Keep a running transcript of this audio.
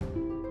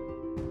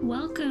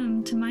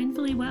Welcome to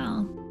Mindfully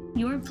Well,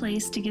 your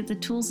place to get the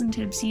tools and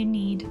tips you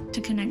need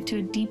to connect to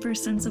a deeper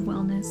sense of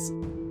wellness,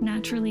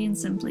 naturally and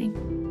simply.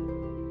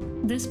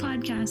 This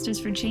podcast is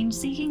for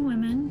change-seeking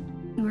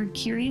women who are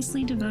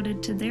curiously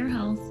devoted to their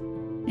health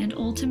and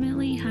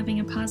ultimately having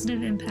a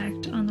positive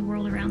impact on the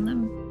world around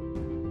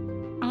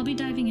them. I'll be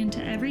diving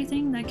into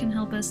everything that can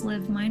help us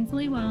live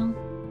mindfully well,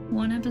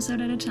 one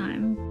episode at a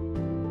time.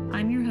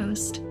 I'm your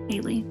host,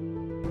 Haley.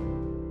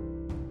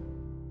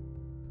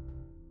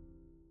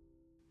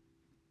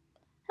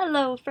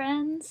 Hello,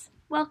 friends.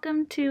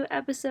 Welcome to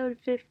episode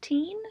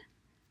 15.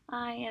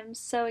 I am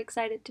so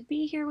excited to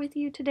be here with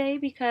you today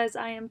because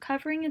I am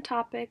covering a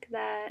topic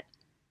that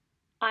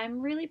I'm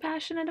really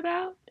passionate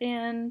about,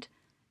 and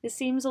it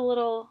seems a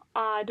little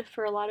odd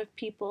for a lot of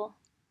people.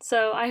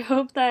 So I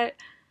hope that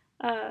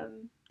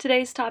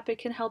today's topic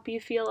can help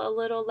you feel a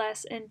little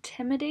less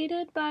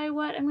intimidated by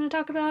what I'm going to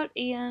talk about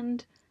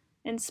and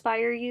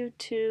inspire you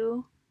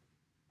to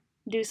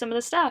do some of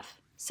the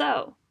stuff.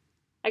 So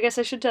I guess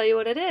I should tell you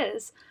what it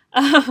is.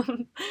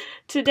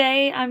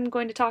 Today I'm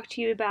going to talk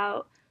to you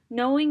about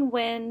knowing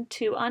when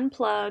to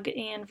unplug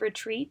and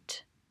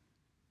retreat.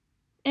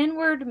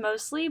 Inward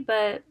mostly,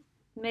 but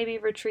maybe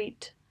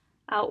retreat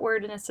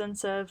outward in a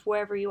sense of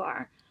wherever you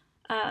are.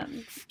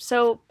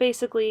 So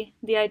basically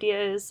the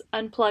idea is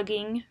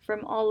unplugging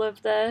from all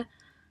of the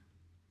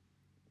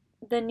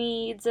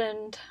needs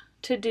and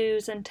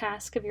to-dos and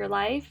tasks of your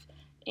life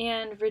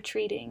and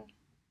retreating,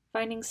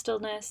 finding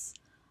stillness,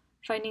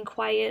 finding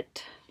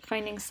quiet,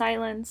 finding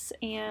silence,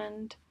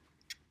 and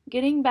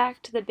getting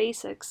back to the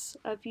basics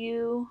of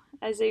you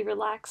as a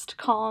relaxed,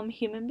 calm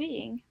human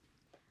being.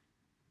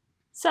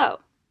 So,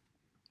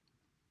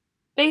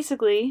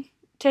 basically,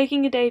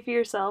 taking a day for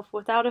yourself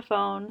without a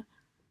phone,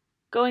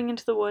 going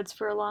into the woods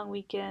for a long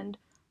weekend,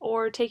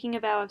 or taking a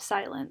vow of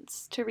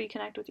silence to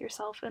reconnect with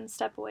yourself and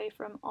step away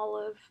from all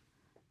of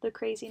the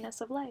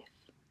craziness of life.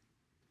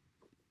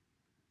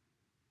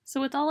 So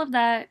with all of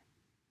that,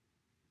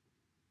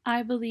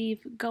 I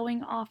believe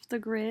going off the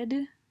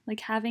grid,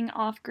 like having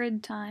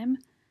off-grid time,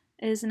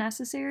 is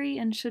necessary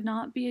and should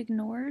not be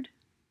ignored,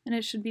 and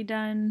it should be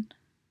done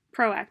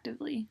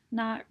proactively,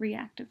 not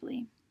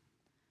reactively.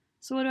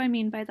 So what do I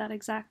mean by that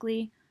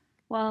exactly?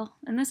 Well,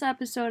 in this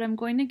episode, I'm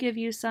going to give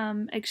you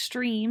some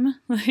extreme,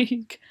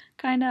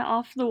 kind of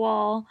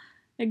off-the-wall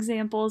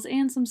examples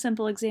and some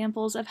simple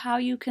examples of how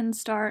you can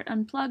start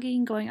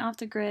unplugging, going off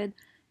the grid,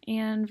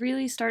 and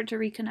really start to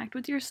reconnect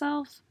with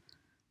yourself,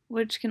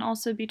 which can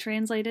also be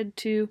translated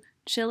to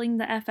chilling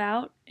the F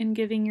out and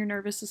giving your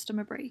nervous system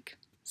a break.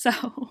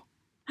 So,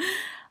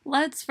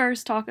 let's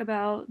first talk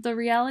about the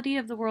reality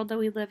of the world that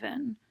we live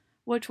in,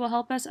 which will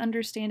help us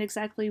understand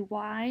exactly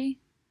why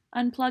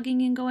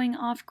unplugging and going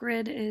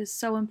off-grid is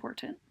so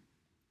important.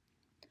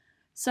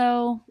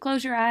 So,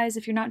 close your eyes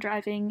if you're not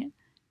driving,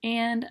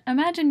 and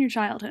imagine your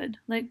childhood.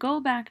 Go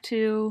back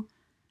to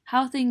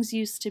how things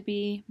used to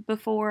be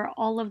before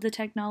all of the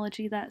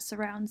technology that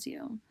surrounds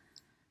you.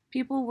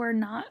 People were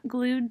not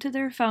glued to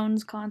their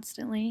phones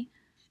constantly.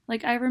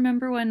 I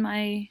remember when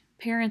my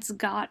parents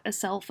got a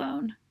cell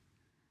phone.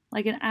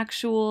 An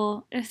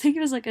actual, I think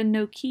it was a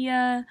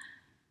Nokia,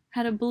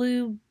 had a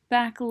blue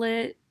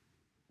backlit,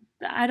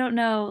 I don't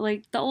know,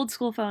 the old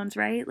school phones,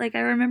 right? I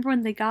remember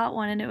when they got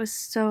one and it was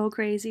so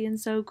crazy and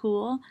so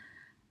cool.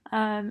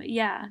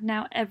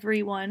 Now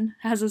everyone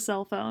has a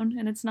cell phone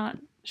and it's not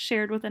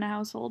shared within a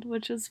household,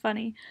 which is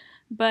funny.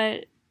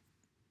 But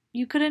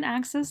you couldn't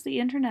access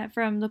the internet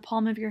from the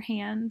palm of your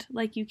hand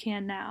like you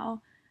can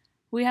now.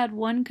 We had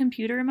one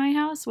computer in my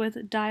house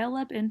with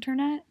dial-up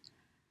internet,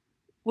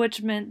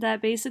 which meant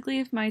that basically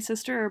if my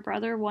sister or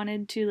brother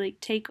wanted to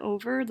take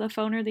over the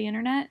phone or the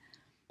internet,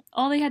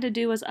 all they had to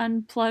do was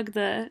unplug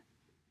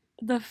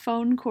the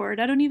phone cord.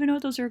 I don't even know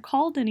what those are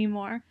called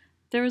anymore.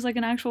 There was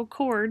an actual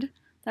cord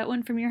that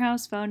went from your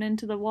house phone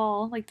into the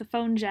wall, the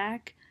phone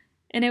jack,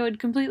 and it would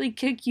completely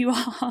kick you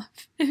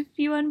off if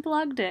you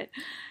unplugged it.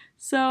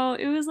 So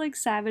it was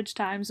savage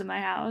times in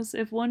my house.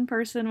 If one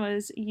person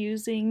was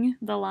using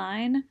the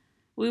line,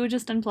 we would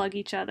just unplug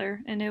each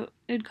other, and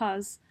it'd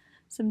cause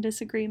some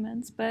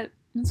disagreements, but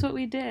that's what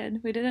we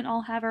did. We didn't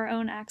all have our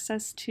own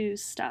access to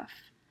stuff.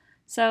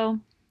 So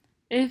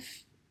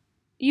if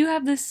you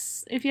have a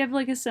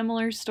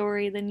similar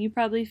story, then you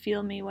probably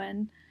feel me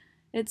when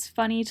it's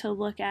funny to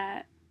look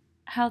at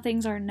how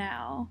things are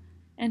now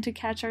and to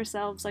catch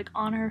ourselves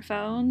on our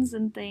phones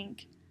and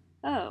think,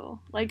 oh,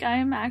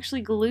 I'm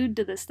actually glued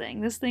to this thing.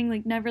 This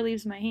thing never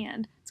leaves my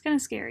hand. It's kind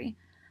of scary.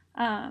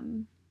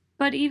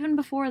 But even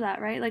before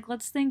that, right?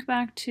 Let's think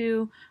back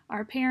to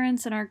our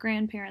parents' and our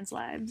grandparents'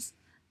 lives.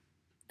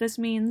 This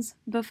means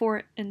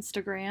before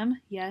Instagram,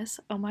 yes,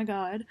 oh my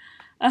god.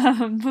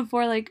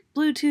 Before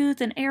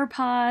Bluetooth and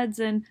AirPods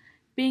and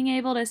being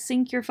able to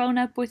sync your phone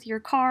up with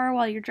your car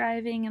while you're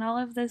driving and all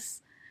of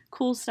this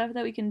cool stuff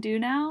that we can do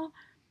now.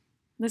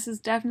 This is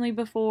definitely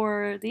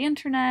before the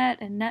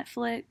internet and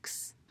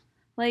Netflix.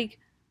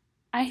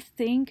 I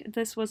think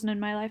this wasn't in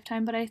my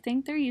lifetime, but I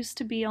think there used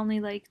to be only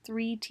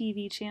 3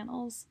 TV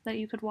channels that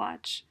you could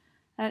watch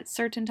at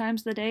certain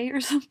times of the day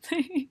or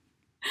something.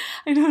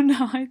 I don't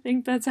know. I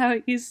think that's how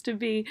it used to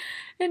be.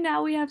 And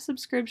now we have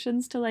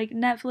subscriptions to like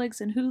Netflix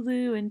and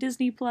Hulu and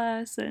Disney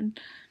Plus and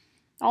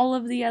all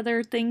of the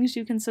other things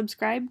you can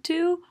subscribe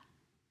to,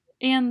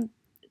 and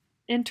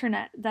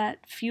internet that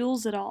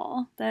fuels it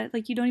all, that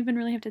like you don't even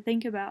really have to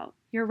think about.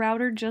 Your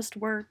router just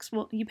works.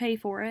 Well, you pay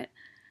for it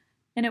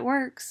and it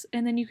works,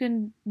 and then you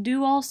can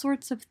do all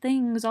sorts of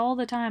things all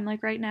the time.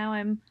 Like right now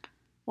I'm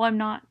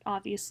not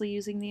obviously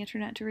using the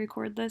internet to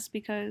record this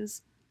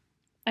because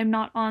I'm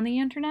not on the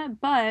internet,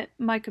 but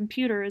my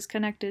computer is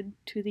connected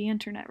to the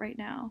internet right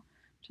now,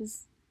 which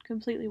is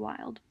completely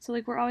wild. So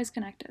like we're always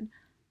connected.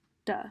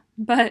 Duh.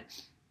 But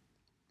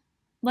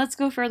let's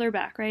go further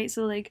back, right?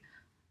 So like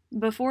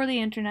before the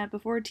internet,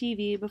 before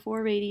TV,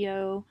 before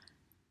radio,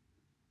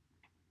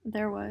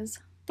 there was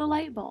the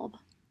light bulb.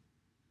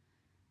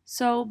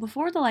 So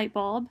before the light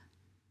bulb,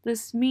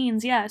 this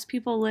means, yes,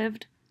 people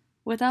lived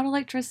without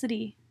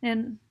electricity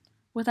and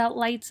without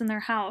lights in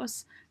their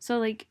house. So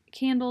like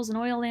candles and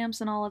oil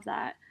lamps and all of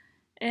that.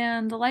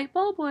 And the light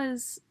bulb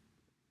was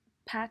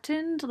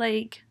patented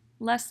like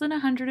less than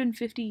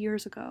 150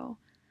 years ago.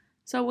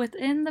 So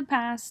within the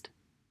past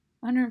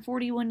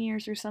 141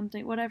 years or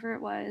something, whatever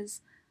it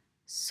was,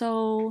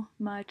 so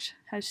much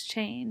has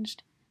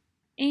changed.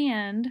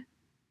 And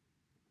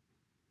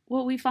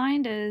what we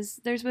find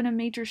is there's been a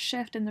major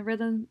shift in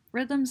the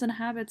rhythms and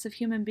habits of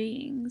human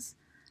beings.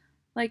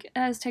 Like,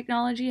 as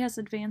technology has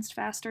advanced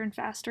faster and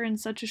faster in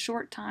such a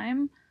short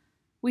time,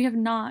 we have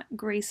not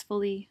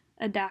gracefully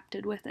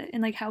adapted with it.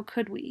 And, like, how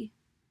could we?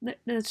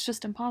 It's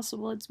just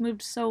impossible. It's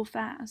moved so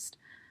fast.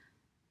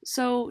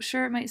 So,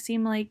 sure, it might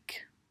seem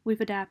like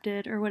we've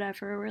adapted or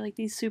whatever. We're like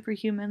these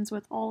superhumans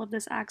with all of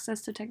this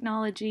access to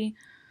technology.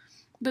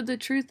 But the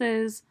truth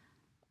is,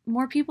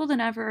 more people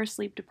than ever are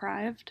sleep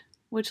deprived,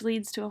 which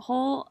leads to a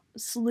whole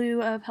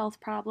slew of health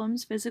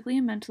problems, physically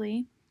and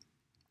mentally.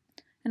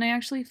 And I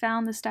actually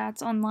found the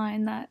stats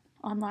online,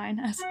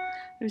 as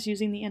I was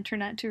using the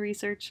internet to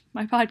research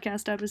my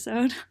podcast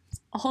episode.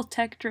 It's all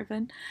tech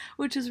driven,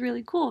 which is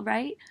really cool,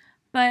 right?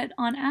 But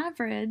on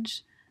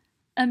average,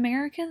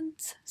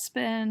 Americans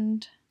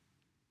spend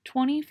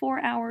 24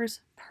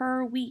 hours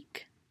per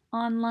week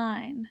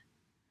online.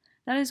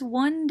 That is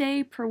 1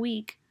 day per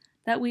week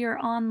that we are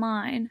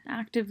online,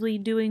 actively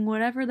doing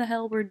whatever the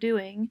hell we're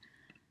doing.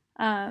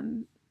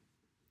 And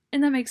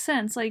that makes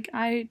sense. Like,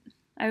 I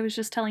was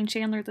just telling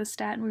Chandler this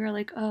stat, and we were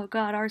like, oh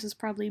god, ours is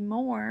probably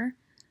more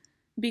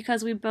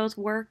because we both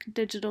work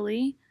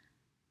digitally.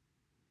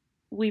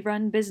 We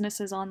run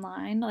businesses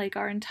online. Like,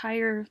 our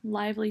entire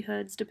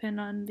livelihoods depend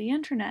on the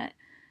internet.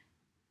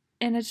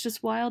 And it's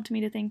just wild to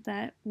me to think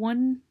that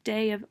 1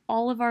 day of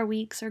all of our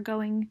weeks are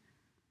going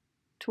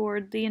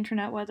toward the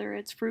internet, whether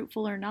it's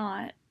fruitful or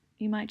not.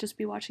 You might just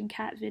be watching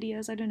cat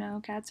videos. I don't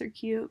know. Cats are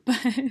cute,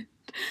 but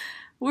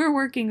we're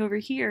working over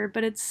here.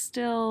 But it's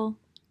still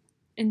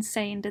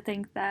insane to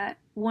think that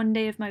 1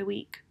 day of my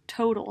week,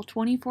 total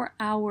 24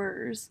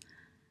 hours,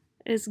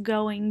 is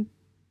going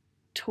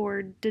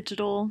toward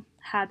digital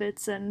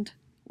habits and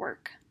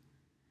work.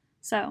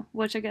 So,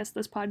 which I guess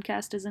this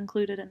podcast is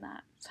included in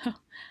that. So,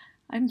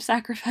 I'm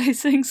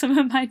sacrificing some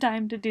of my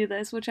time to do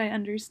this, which I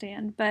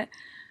understand, but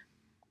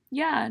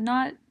yeah,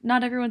 not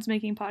everyone's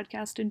making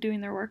podcasts and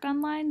doing their work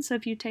online. So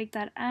if you take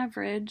that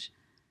average,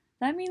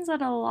 that means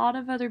that a lot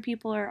of other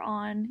people are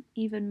on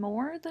even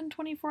more than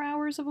 24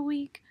 hours of a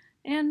week,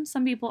 and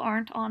some people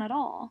aren't on at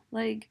all.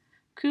 Like,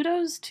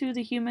 kudos to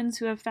the humans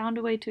who have found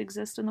a way to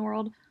exist in the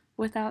world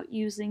without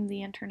using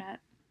the internet.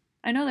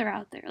 I know they're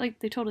out there, like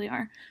they totally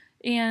are,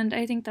 and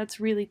I think that's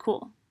really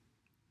cool.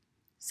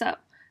 So,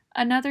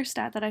 another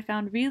stat that I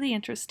found really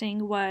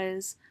interesting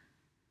was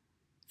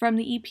from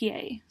the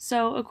EPA.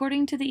 So,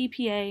 according to the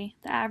EPA,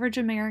 the average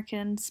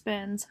American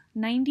spends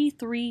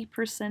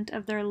 93%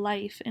 of their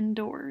life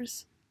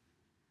indoors.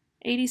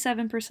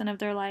 87% of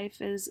their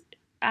life is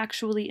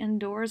actually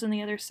indoors, and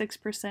the other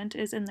 6%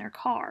 is in their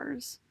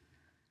cars.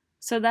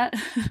 So that,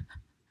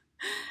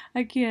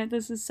 I can't,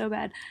 this is so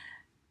bad.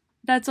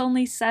 That's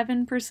only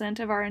 7%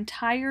 of our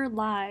entire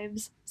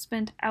lives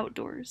spent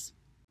outdoors,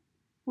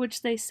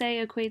 which they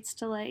say equates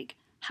to like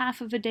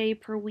half of a day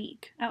per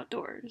week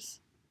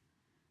outdoors.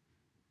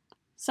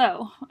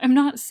 So, I'm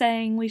not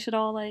saying we should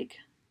all like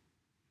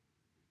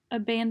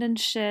abandon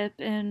ship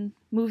and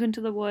move into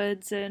the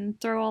woods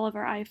and throw all of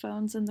our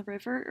iPhones in the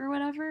river or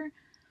whatever,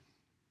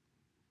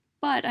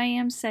 but I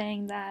am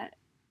saying that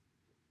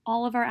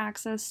all of our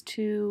access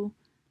to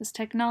this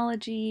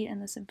technology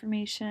and this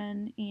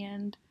information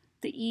and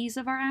the ease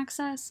of our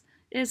access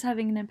is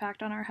having an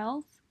impact on our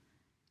health,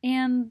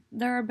 and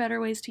there are better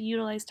ways to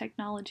utilize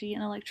technology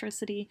and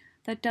electricity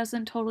that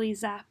doesn't totally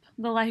zap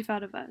the life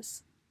out of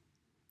us.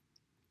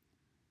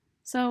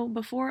 So,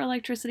 before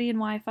electricity and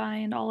Wi Fi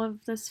and all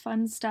of this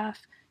fun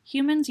stuff,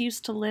 humans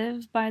used to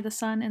live by the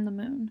sun and the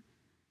moon.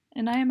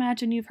 And I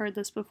imagine you've heard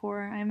this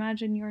before. I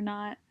imagine you're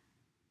not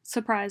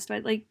surprised by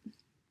it. Like,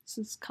 this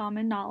is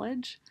common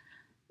knowledge.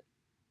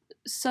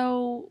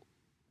 So,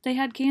 they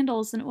had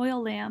candles and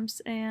oil lamps,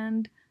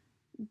 and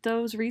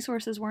those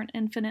resources weren't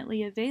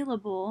infinitely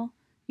available.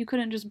 you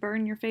couldn't just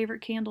burn your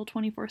favorite candle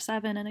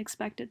 24/7 and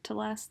expect it to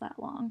last that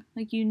long.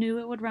 Like, you knew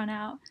it would run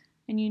out,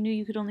 and you knew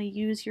you could only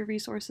use your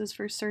resources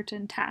for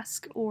certain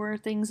tasks or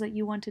things that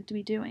you wanted to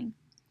be doing.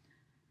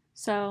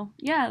 So,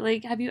 yeah,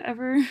 like, have you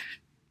ever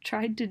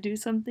tried to do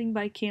something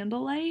by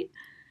candlelight?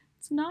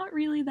 It's not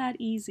really that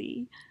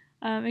easy.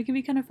 It can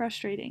be kind of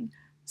frustrating.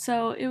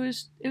 So it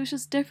was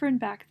just different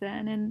back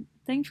then, and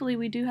thankfully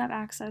we do have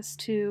access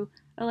to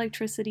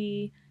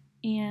electricity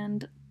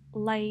and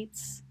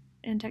lights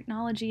and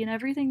technology and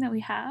everything that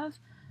we have.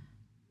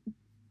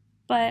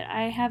 But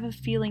I have a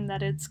feeling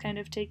that it's kind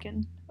of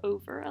taken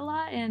over a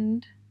lot,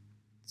 and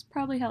it's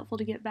probably helpful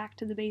to get back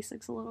to the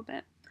basics a little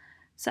bit.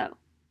 So,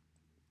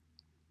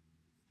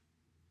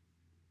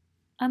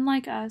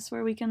 unlike us,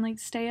 where we can like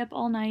stay up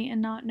all night and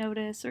not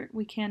notice, or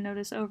we can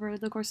notice over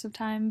the course of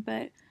time,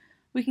 but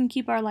we can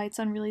keep our lights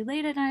on really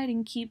late at night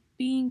and keep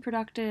being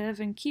productive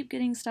and keep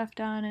getting stuff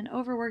done and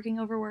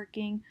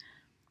overworking.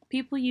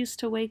 People used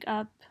to wake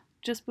up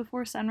just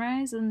before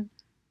sunrise and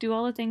do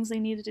all the things they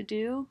needed to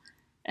do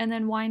and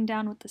then wind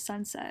down with the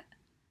sunset.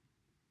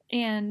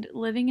 And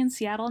living in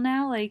Seattle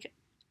now, like,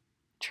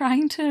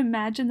 trying to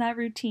imagine that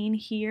routine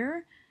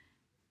here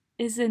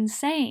is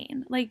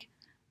insane. Like,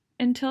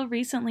 until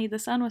recently, the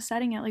sun was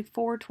setting at like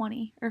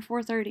 4:20 or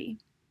 4:30.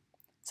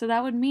 So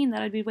that would mean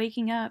that I'd be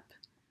waking up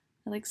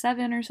at like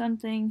 7 or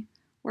something,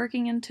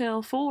 working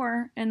until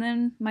 4, and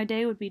then my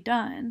day would be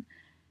done.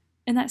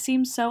 And that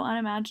seems so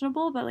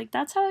unimaginable, but like,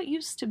 that's how it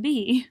used to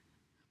be.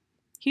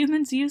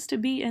 Humans used to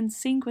be in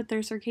sync with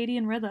their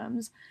circadian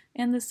rhythms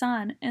and the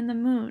sun and the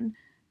moon.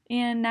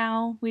 And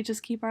now we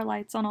just keep our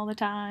lights on all the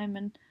time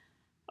and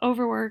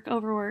overwork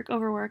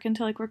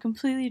until like we're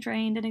completely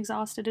drained and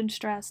exhausted and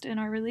stressed, and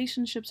our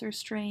relationships are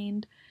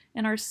strained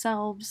and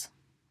ourselves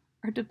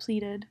are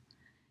depleted.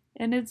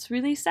 And it's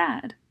really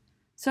sad.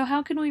 So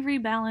how can we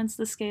rebalance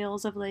the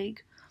scales of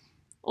like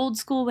old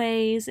school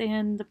ways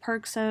and the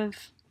perks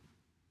of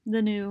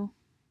the new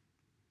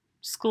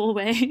school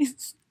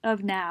ways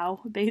of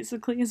now,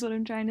 basically, is what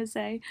I'm trying to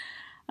say.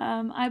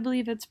 I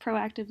believe it's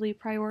proactively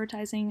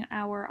prioritizing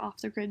our off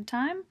the grid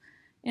time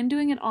and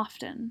doing it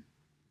often.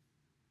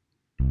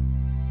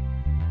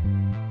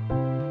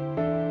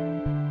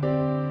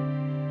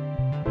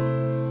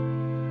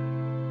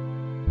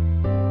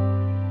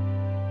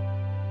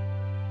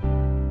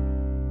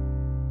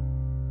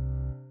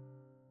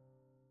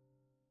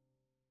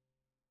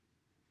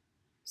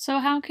 So,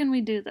 how can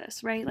we do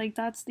this, right? Like,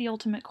 that's the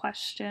ultimate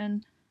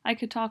question. I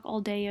could talk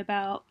all day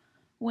about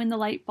when the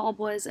light bulb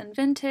was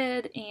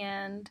invented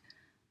and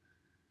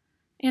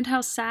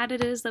how sad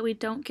it is that we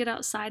don't get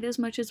outside as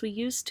much as we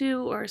used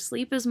to or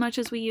sleep as much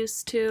as we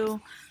used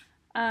to.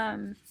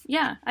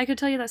 Yeah, I could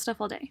tell you that stuff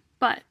all day.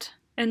 But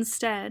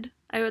instead,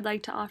 I would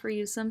like to offer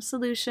you some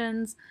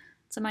solutions,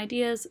 some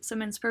ideas,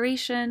 some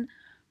inspiration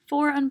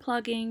for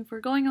unplugging, for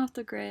going off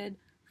the grid,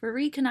 for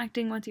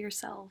reconnecting with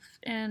yourself,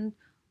 and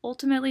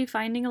ultimately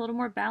finding a little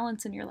more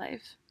balance in your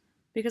life.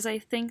 Because I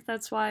think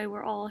that's why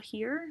we're all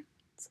here.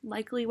 It's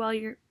likely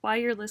why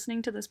you're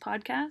listening to this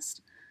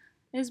podcast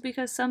is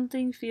because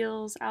something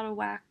feels out of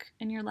whack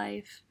in your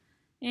life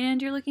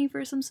and you're looking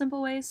for some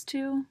simple ways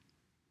to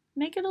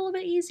make it a little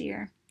bit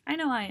easier. I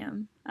know I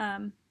am.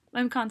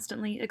 I'm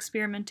constantly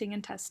experimenting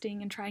and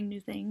testing and trying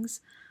new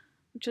things,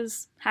 which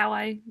is how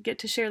I get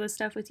to share this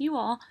stuff with you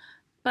all.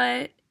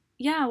 But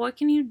yeah, what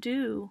can you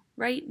do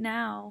right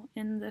now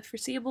in the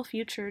foreseeable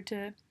future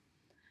to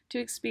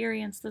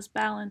experience this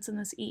balance and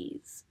this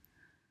ease?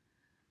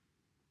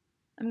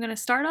 I'm going to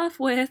start off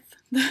with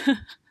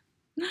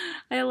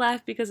I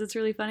laugh because it's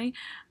really funny.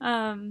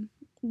 The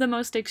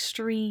most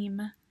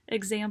extreme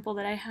example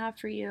that I have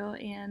for you,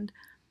 and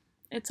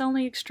it's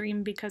only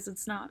extreme because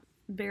it's not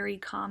very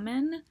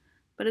common,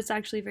 but it's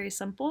actually very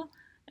simple,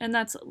 and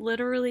that's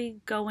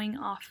literally going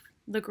off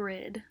the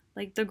grid.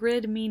 Like, the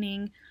grid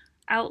meaning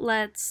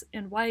outlets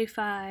and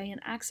Wi-Fi and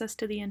access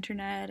to the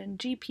internet and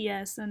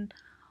GPS and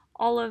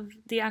all of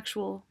the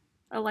actual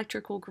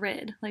electrical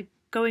grid, like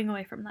going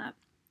away from that.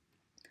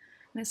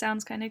 And it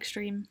sounds kind of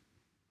extreme.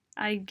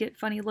 I get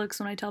funny looks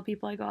when I tell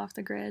people I go off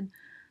the grid.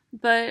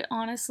 But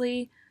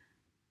honestly,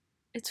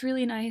 it's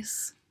really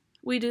nice.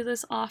 We do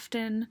this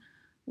often.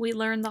 We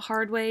learn the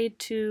hard way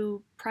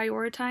to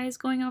prioritize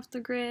going off the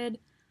grid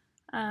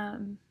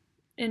and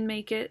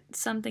make it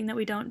something that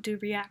we don't do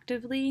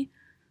reactively,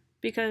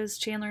 because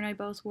Chandler and I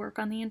both work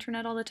on the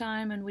internet all the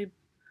time, and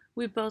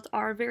we both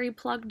are very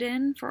plugged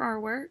in for our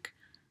work.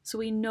 So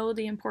we know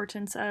the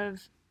importance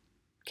of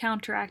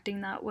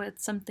counteracting that with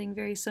something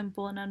very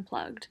simple and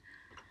unplugged.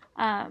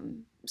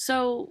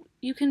 So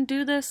you can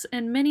do this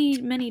in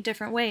many, many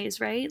different ways,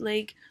 right?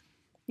 Like,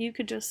 you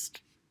could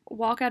just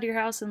walk out of your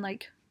house and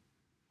like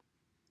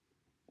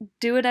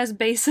do it as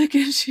basic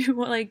as you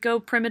want, like go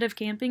primitive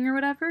camping or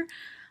whatever.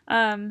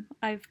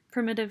 I've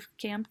primitive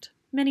camped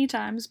many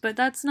times, but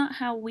that's not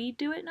how we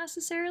do it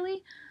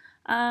necessarily.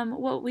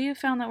 What we have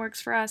found that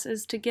works for us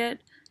is to get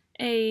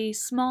a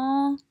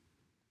small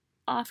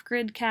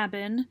off-grid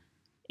cabin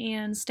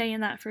and stay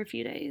in that for a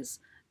few days.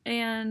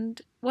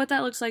 And what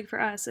that looks like for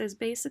us is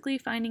basically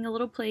finding a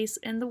little place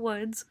in the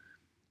woods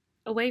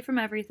away from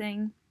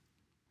everything,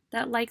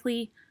 that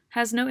likely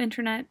has no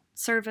internet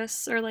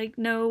service or like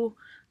no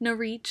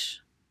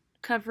reach,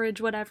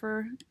 coverage,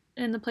 whatever,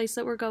 in the place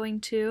that we're going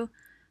to.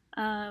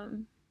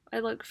 I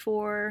looked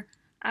for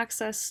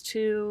access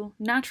to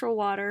natural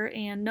water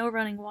and no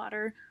running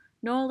water,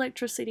 no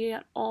electricity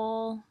at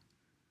all,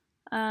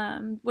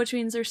 which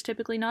means there's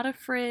typically not a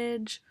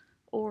fridge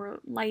or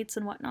lights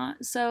and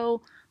whatnot.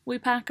 So we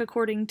pack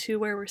according to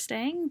where we're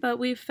staying, but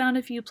we've found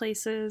a few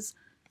places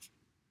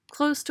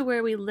close to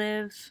where we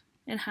live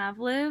and have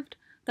lived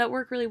that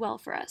work really well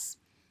for us.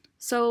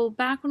 So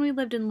back when we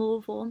lived in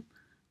Louisville,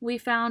 we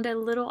found a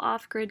little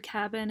off grid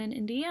cabin in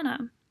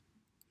Indiana.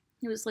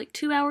 It was like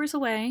 2 hours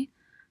away,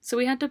 so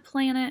we had to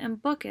plan it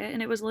and book it,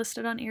 and it was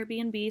listed on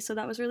Airbnb, so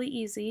that was really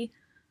easy.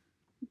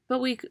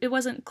 But it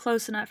wasn't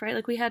close enough, right?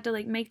 Like we had to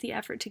like make the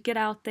effort to get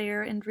out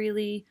there and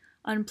really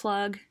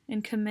unplug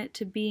and commit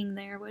to being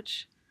there,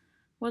 which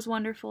was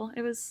wonderful.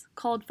 It was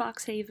called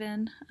Fox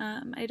Haven.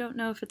 I don't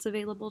know if it's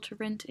available to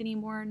rent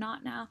anymore or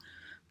not now,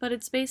 but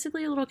it's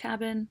basically a little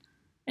cabin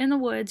in the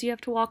woods. You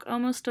have to walk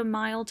almost a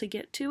mile to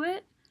get to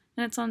it,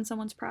 and it's on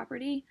someone's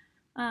property.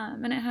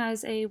 And it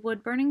has a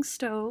wood burning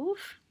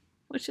stove,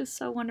 which is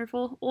so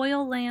wonderful,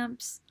 oil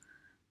lamps,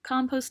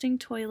 composting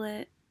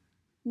toilet,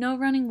 no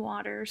running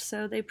water,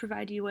 so they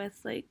provide you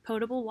with like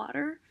potable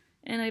water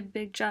in a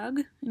big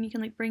jug, and you can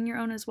like bring your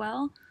own as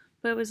well.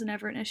 But it was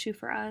never an issue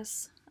for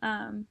us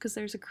because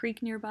there's a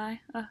creek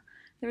nearby.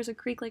 There's a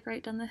creek like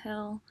right down the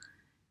hill,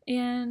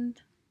 and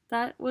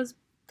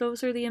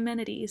those are the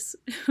amenities.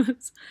 It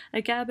was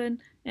a cabin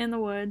in the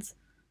woods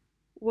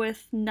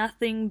with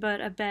nothing but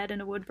a bed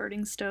and a wood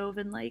burning stove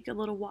and like a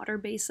little water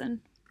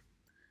basin.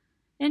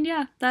 And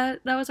yeah,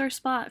 that was our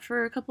spot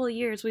for a couple of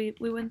years. We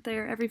went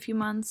there every few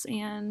months,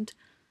 and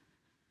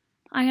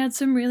I had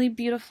some really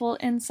beautiful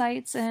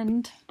insights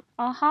and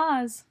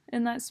ahas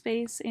in that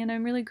space, and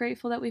I'm really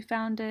grateful that we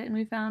found it and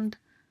we found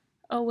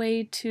a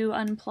way to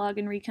unplug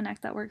and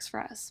reconnect that works for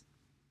us.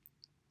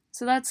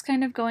 So that's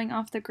kind of going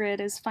off the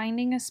grid, is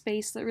finding a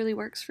space that really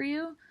works for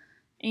you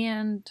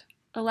and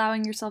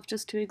allowing yourself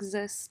just to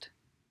exist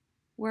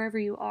wherever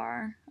you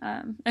are.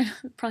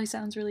 It probably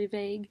sounds really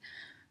vague,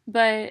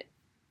 but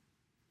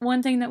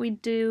one thing that we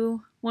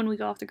do when we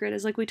go off the grid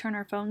is like we turn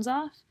our phones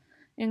off.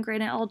 And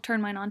granted, I'll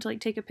turn mine on to like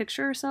take a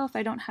picture or so if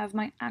I don't have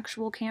my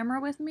actual camera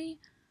with me,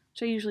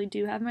 which I usually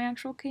do have my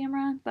actual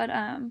camera, but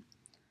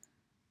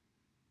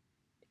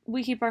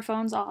we keep our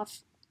phones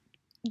off.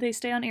 They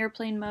stay on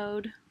airplane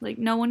mode, like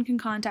no one can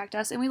contact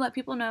us, and we let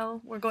people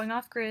know we're going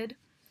off grid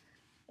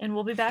and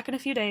we'll be back in a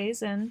few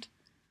days, and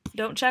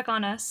don't check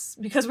on us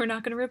because we're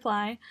not going to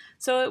reply.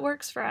 So it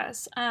works for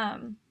us.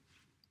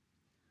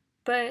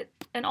 But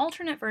an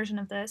alternate version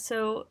of this,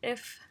 so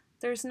if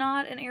there's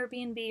not an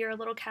Airbnb or a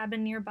little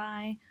cabin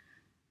nearby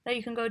that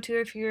you can go to,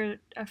 if you're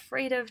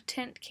afraid of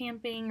tent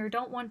camping or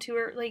don't want to,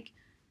 or like,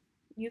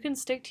 you can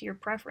stick to your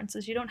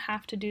preferences. You don't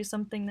have to do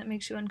something that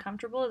makes you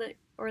uncomfortable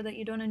or that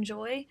you don't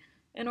enjoy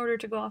in order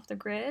to go off the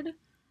grid.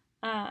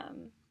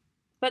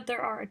 But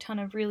there are a ton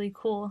of really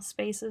cool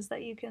spaces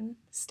that you can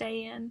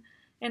stay in,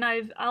 and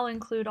I'll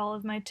include all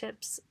of my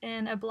tips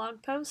in a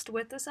blog post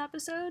with this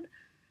episode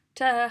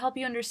to help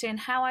you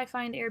understand how I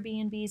find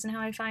Airbnbs and how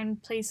I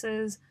find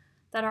places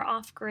that are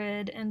off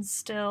grid and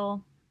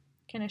still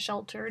kind of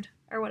sheltered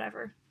or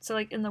whatever. So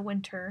like in the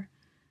winter,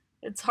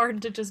 it's hard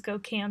to just go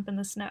camp in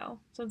the snow.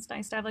 So it's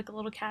nice to have like a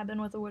little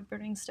cabin with a wood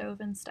burning stove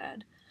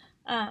instead.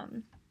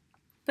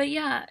 But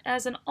yeah,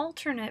 as an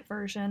alternate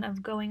version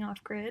of going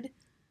off grid,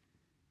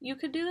 you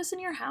could do this in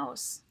your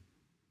house.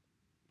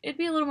 It'd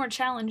be a little more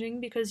challenging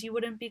because you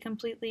wouldn't be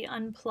completely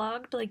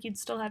unplugged, like you'd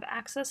still have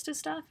access to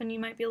stuff and you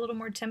might be a little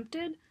more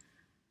tempted.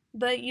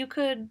 But you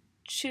could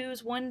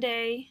choose one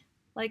day,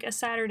 like a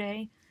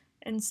Saturday,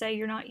 and say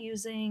you're not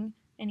using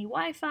any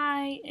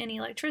Wi-Fi, any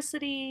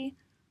electricity.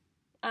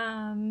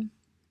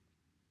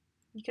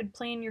 You could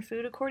plan your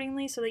food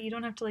accordingly so that you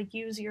don't have to like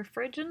use your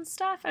fridge and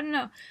stuff. I don't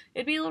know.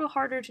 It'd be a little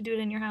harder to do it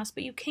in your house,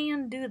 but you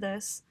can do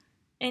this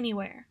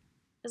anywhere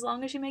as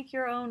long as you make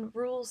your own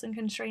rules and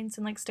constraints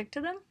and like stick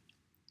to them.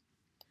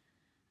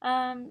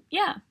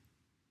 Yeah,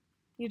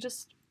 you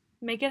just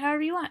make it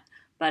however you want.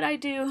 But I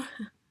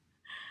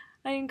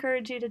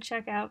encourage you to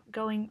check out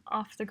going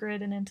off the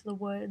grid and into the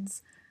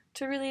woods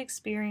to really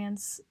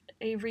experience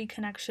a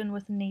reconnection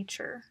with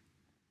nature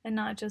and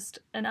not just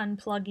an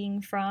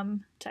unplugging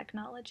from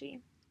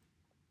technology.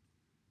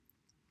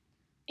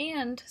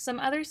 And some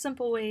other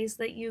simple ways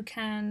that you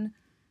can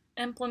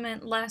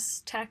implement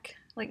less tech,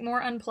 like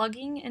more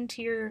unplugging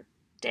into your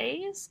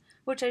days,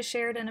 which I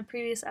shared in a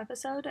previous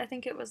episode, I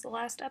think it was the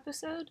last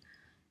episode,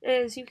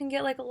 is you can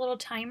get like a little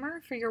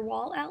timer for your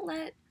wall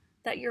outlet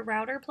that your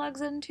router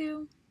plugs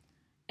into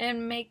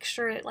and make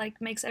sure it like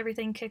makes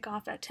everything kick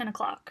off at 10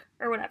 o'clock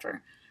or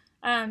whatever.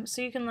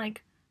 So you can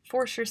like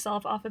force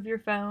yourself off of your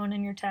phone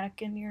and your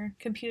tech and your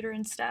computer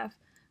and stuff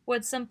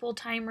with simple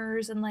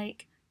timers and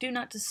like do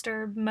not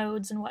disturb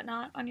modes and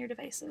whatnot on your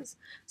devices.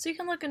 So you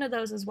can look into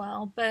those as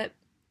well, but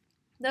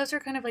those are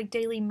kind of like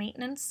daily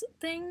maintenance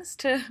things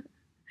to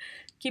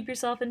keep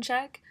yourself in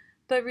check.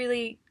 But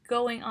really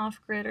going off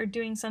grid or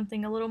doing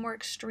something a little more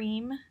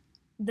extreme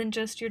than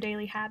just your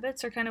daily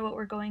habits are kind of what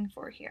we're going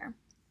for here.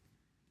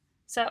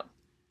 So,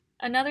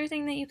 another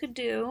thing that you could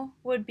do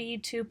would be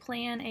to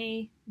plan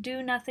a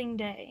do nothing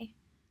day.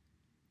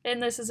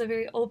 And this is a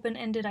very open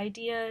ended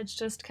idea. It's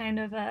just kind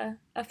of a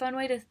fun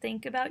way to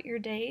think about your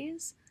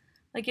days.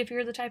 Like, if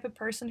you're the type of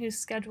person who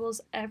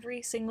schedules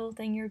every single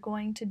thing you're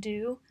going to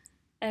do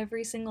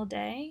every single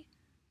day,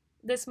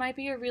 this might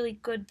be a really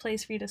good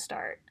place for you to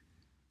start.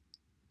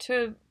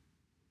 To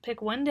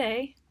pick one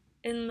day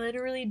and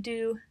literally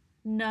do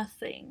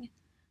nothing.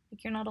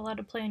 Like, you're not allowed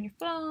to play on your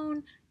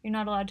phone, you're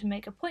not allowed to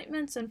make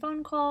appointments and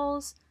phone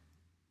calls,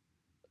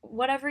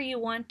 whatever you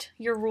want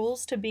your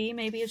rules to be.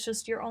 Maybe it's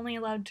just you're only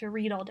allowed to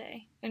read all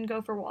day and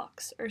go for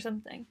walks or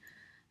something.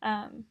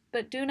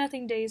 But do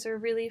nothing days are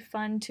really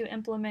fun to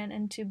implement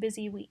into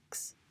busy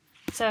weeks.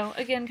 So,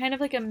 again, kind of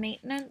like a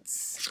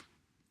maintenance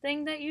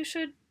thing that you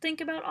should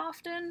think about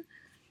often,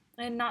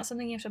 and not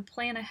something you have to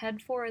plan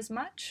ahead for as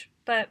much,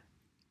 but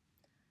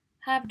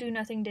have do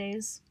nothing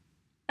days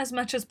as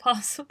much as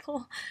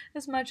possible,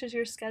 as much as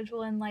your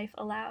schedule and life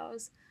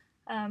allows.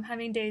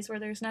 Having days where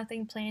there's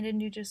nothing planned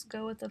and you just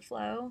go with the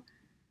flow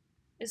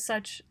is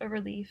such a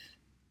relief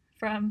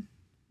from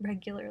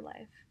regular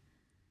life.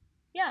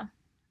 Yeah.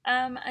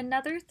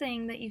 Another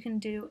thing that you can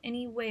do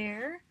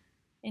anywhere,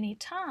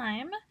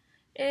 anytime,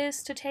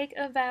 is to take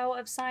a vow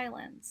of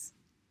silence.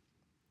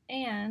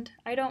 And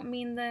I don't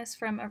mean this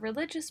from a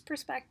religious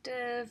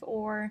perspective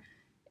or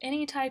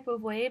any type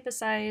of way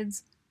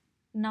besides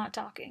not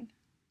talking.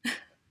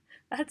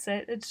 That's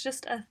it. It's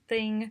just a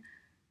thing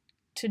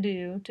to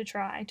do, to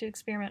try, to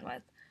experiment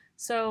with.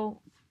 So,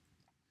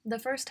 the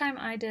first time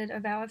I did a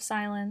vow of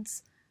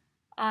silence,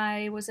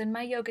 I was in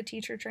my yoga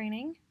teacher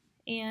training,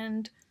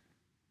 and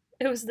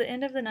it was the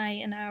end of the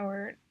night, and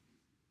our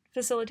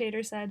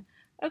facilitator said,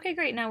 "Okay,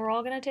 great, now we're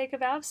all going to take a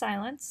vow of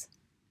silence.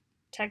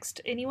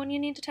 Text anyone you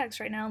need to text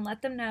right now and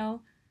let them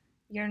know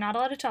you're not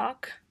allowed to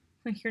talk.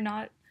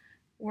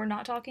 We're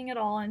not talking at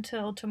all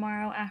until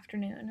tomorrow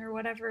afternoon," or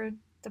whatever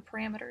the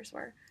parameters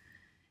were.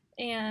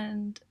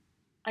 And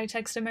I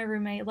texted my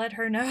roommate, let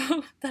her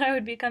know that I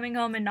would be coming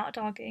home and not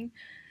talking.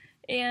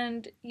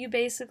 And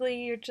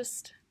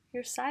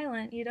you're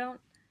silent. You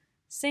don't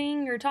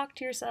sing or talk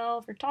to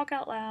yourself or talk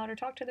out loud or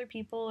talk to other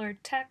people or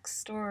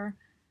text or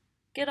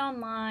get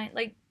online.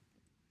 Like,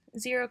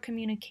 zero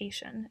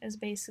communication is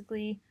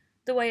basically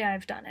the way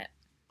I've done it.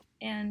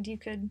 And you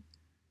could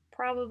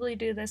probably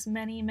do this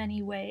many,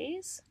 many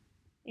ways.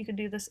 You could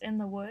do this in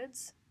the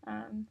woods.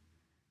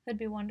 That'd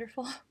be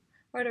wonderful.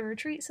 Or at a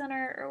retreat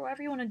center or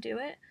wherever you want to do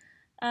it.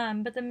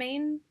 But the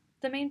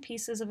main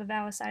pieces of a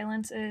vow of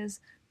silence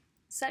is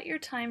set your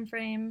time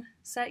frame,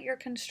 set your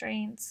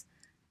constraints,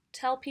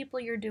 tell people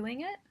you're doing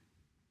it,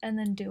 and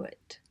then do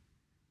it.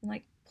 And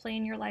like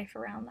plan your life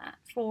around that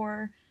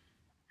for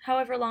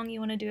however long you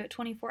want to do it,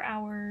 24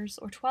 hours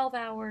or 12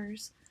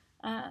 hours.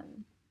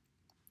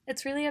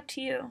 It's really up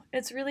to you.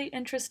 It's really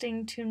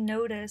interesting to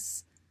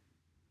notice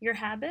your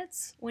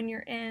habits when you're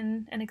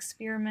in an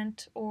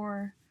experiment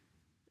or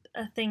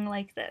a thing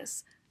like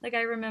this. Like,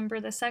 I remember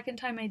the second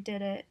time I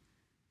did it,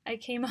 I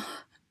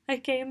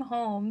came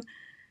home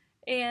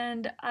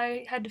and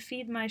I had to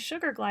feed my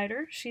sugar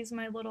glider. She's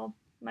my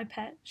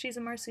pet. She's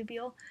a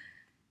marsupial.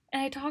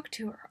 And I talked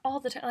to her all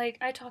the time. Like,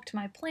 I talked to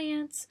my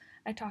plants,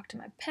 I talked to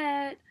my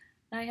pet.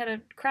 I had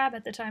a crab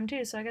at the time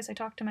too, so I guess I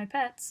talked to my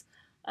pets.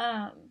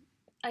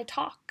 I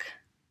talk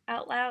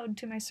out loud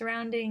to my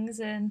surroundings,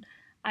 and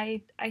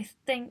I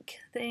think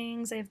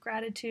things. I have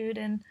gratitude,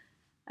 and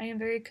I am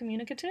very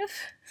communicative.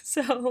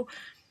 So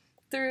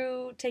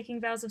through taking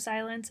vows of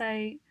silence,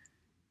 I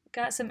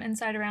got some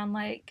insight around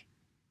like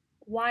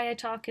why I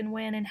talk and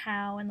when and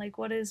how, and like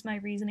what is my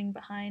reasoning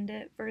behind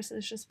it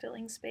versus just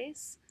filling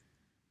space.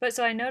 But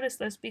so I noticed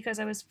this because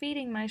I was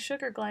feeding my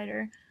sugar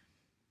glider,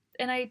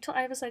 and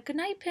I was like, "Good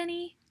night,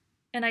 Penny,"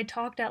 and I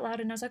talked out loud,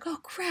 and I was like,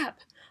 "Oh crap,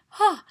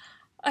 huh,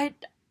 I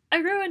I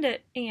ruined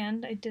it,"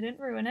 and I didn't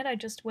ruin it. I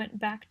just went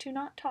back to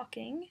not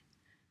talking.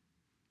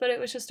 But it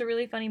was just a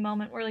really funny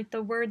moment where like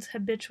the words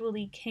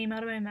habitually came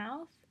out of my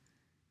mouth,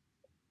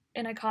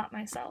 and I caught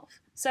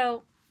myself.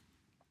 So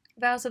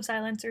vows of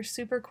silence are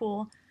super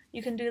cool.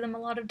 You can do them a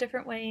lot of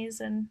different ways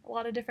and a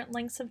lot of different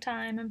lengths of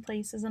time and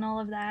places and all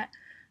of that.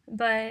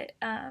 But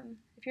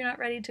if you're not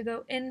ready to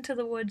go into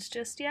the woods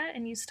just yet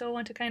and you still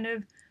want to kind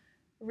of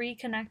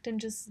reconnect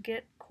and just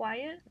get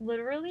quiet,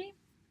 literally,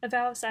 a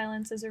vow of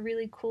silence is a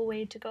really cool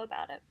way to go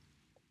about it.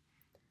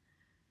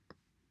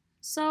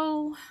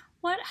 So,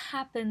 what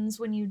happens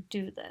when you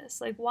do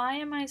this? Like, why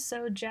am I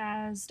so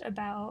jazzed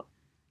about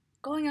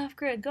going off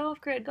grid, go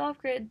off grid, go off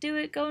grid, do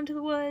it, go into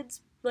the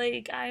woods?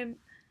 Like,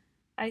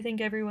 I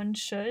think everyone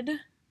should.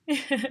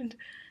 And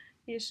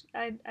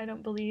I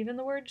don't believe in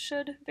the word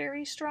should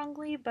very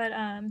strongly, but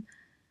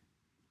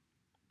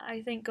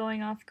I think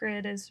going off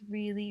grid is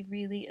really,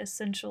 really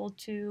essential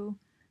to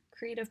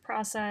creative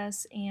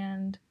process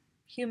and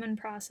human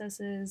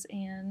processes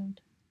and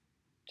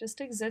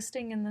just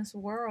existing in this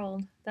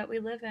world that we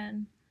live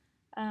in.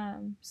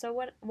 So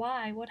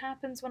what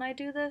happens when I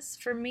do this?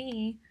 For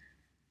me,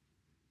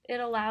 It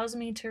allows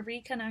me to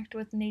reconnect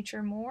with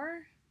nature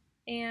more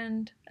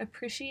and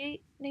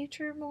appreciate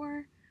nature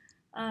more.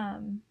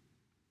 Um,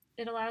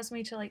 it allows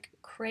me to like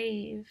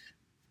crave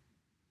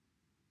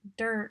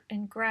dirt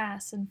and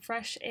grass and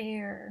fresh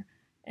air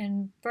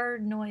and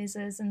bird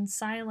noises and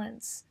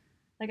silence.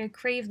 Like I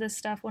crave this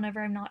stuff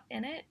whenever I'm not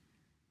in it,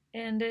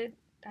 and it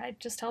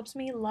just helps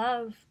me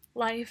love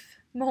life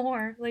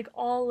more, like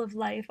all of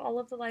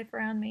the life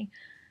around me.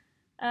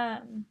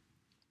 Um,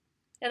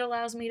 it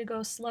allows me to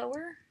go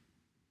slower,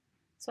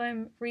 so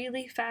I'm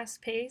really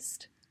fast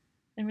paced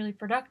and really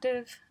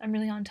productive. I'm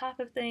really on top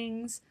of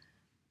things.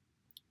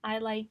 I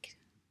like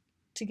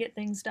to get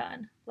things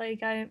done.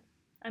 Like I'm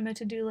a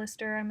to-do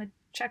lister. I'm a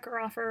checker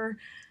offer,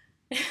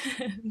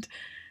 and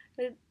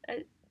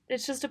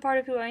it's just a part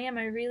of who I am.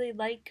 I really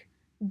like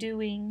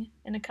doing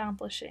and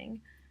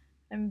accomplishing.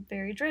 I'm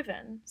very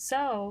driven.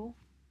 So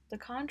the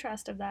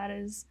contrast of that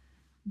is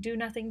do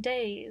nothing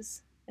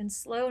days and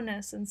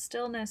slowness and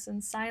stillness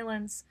and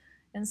silence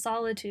and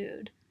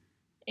solitude.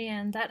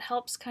 And that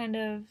helps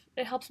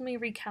it helps me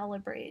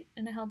recalibrate,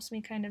 and it helps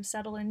me kind of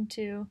settle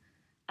into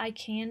I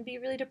can be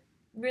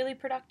really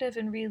productive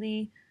and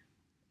really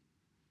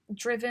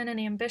driven and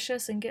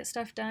ambitious and get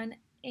stuff done,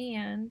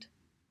 and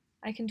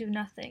I can do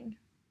nothing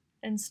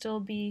and still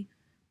be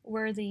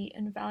worthy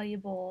and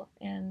valuable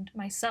and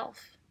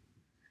myself.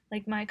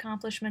 Like my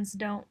accomplishments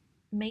don't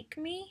make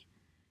me,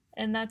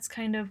 and that's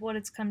kind of what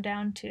it's come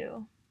down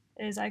to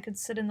is I could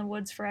sit in the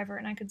woods forever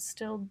and I could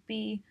still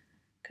be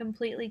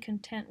completely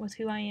content with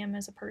who I am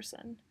as a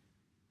person.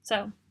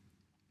 So,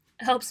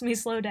 it helps me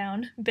slow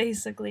down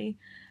basically.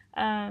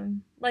 I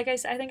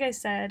think I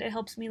said, it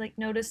helps me like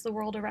notice the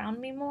world around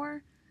me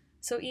more.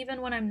 So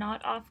even when I'm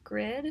not off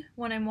grid,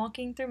 when I'm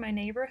walking through my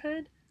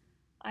neighborhood,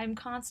 I'm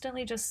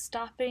constantly just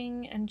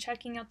stopping and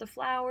checking out the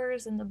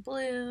flowers and the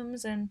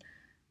blooms and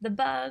the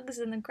bugs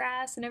and the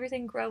grass and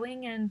everything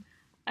growing, and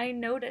I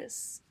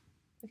notice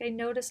I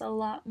notice a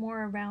lot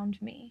more around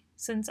me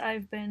since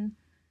I've been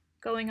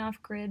going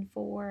off grid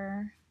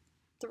for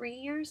 3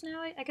 years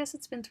now. I guess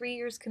it's been 3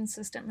 years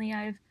consistently.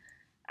 I've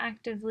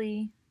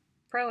actively,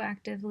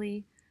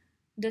 proactively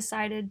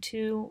decided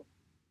to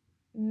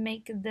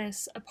make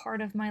this a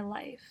part of my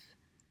life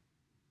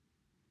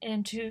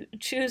and to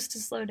choose to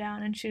slow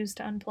down and choose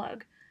to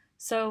unplug.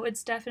 So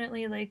it's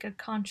definitely like a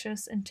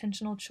conscious,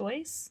 intentional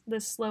choice,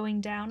 this slowing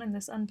down and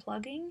this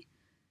unplugging.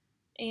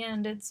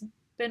 And it's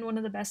been one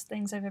of the best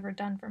things I've ever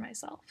done for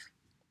myself.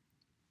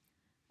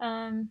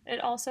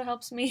 It also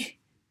helps me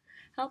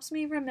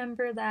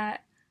remember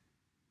that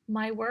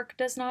my work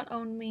does not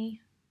own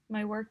me,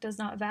 my work does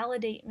not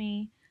validate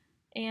me,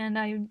 and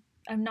I'm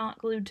not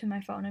glued to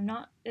my phone.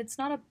 It's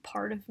not a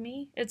part of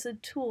me. It's a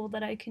tool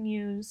that I can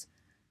use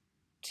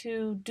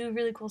to do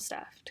really cool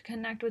stuff, to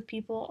connect with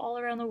people all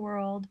around the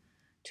world,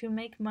 to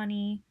make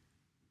money,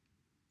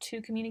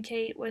 to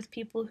communicate with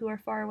people who are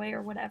far away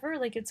or whatever.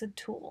 Like it's a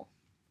tool.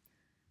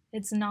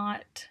 It's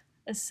not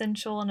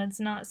essential and it's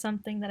not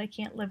something that I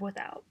can't live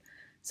without.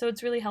 So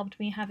it's really helped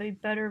me have a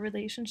better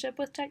relationship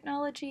with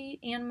technology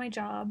and my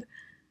job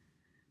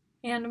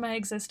and my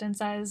existence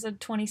as a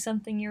 20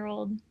 something year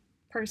old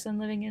person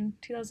living in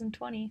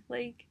 2020.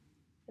 Like,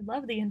 I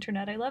love the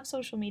internet. I love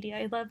social media.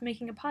 I love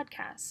making a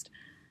podcast.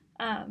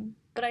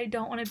 But I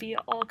don't want to be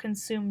all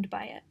consumed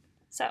by it.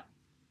 So,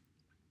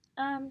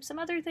 some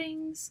other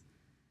things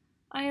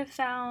I have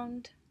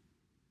found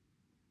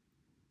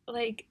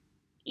like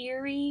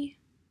eerie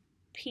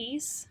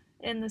peace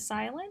in the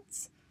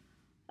silence.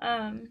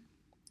 Um,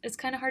 it's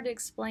kind of hard to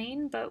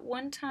explain, but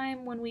one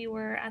time when we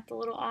were at the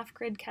little off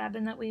grid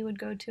cabin that we would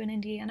go to in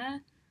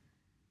Indiana,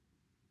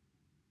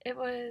 it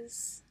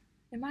was,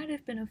 it might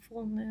have been a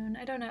full moon.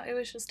 I don't know. It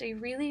was just a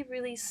really,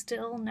 really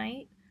still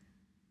night,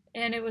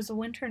 and it was a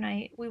winter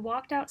night. We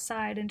walked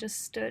outside and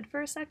just stood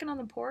for a second on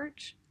the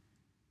porch,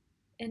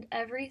 and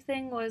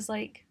everything was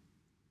like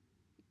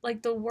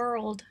the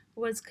world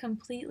was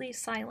completely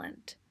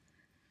silent.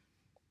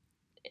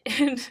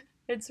 And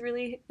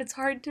it's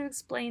hard to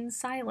explain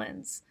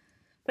silence,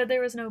 but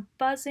there was no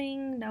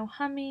buzzing, no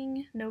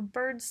humming, no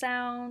bird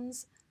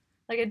sounds.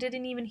 Like I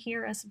didn't even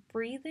hear us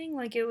breathing.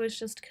 Like it was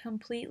just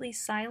completely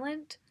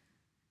silent,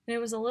 and it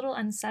was a little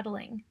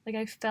unsettling. Like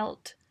I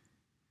felt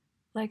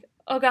like,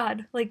 oh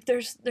god, like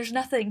there's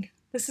nothing.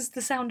 This is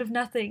the sound of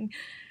nothing.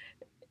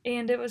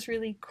 And it was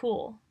really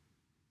cool.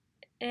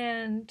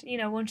 And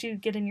once you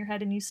get in your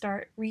head and you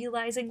start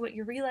realizing what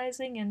you're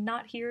realizing and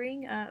not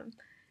hearing,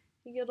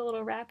 you get a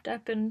little wrapped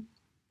up in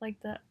like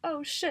the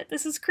oh shit,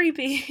 this is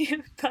creepy.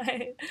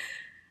 But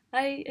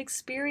I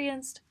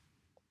experienced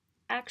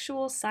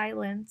actual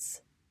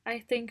silence, I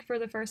think, for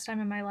the first time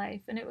in my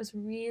life, and it was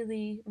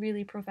really,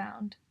 really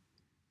profound.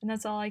 And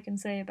that's all I can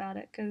say about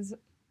it because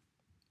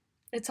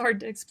it's hard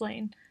to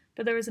explain.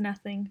 But there was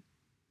nothing,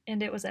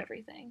 and it was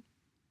everything.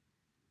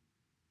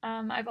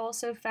 I've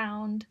also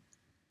found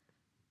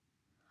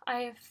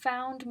I have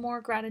found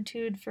more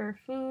gratitude for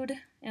food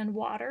and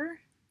water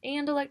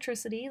and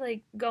electricity.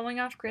 Like going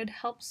off grid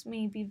helps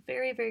me be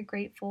very, very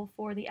grateful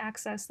for the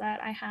access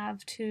that I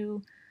have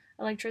to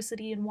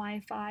electricity and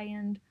Wi Fi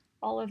and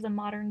all of the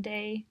modern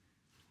day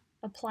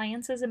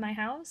appliances in my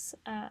house.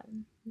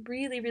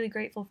 Really, really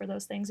grateful for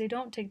those things. I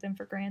don't take them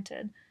for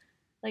granted.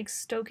 Like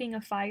stoking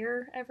a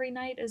fire every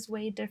night is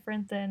way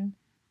different than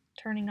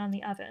turning on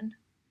the oven.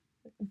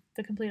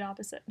 The complete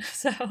opposite.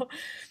 So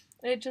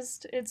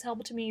it's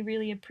helped me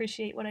really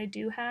appreciate what I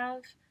do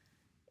have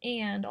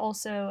and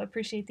also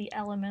appreciate the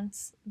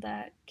elements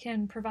that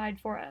can provide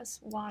for us: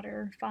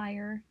 water,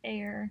 fire,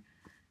 air.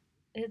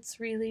 It's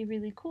really,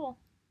 really cool.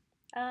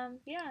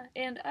 Yeah,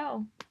 and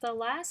oh, the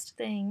last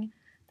thing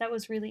that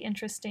was really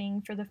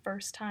interesting for the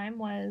first time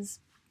was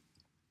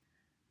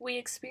we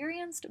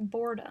experienced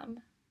boredom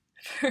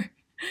for,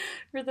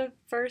 for the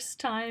first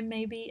time,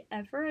 maybe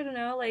ever. I don't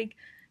know, like,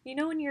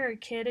 when you're a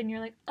kid and you're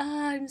like,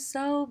 oh, I'm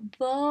so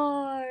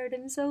bored.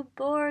 I'm so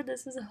bored.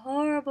 This is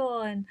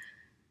horrible. And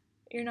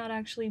you're not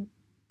actually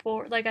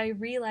bored. Like, I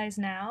realize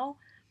now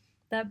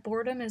that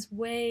boredom is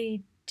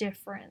way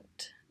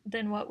different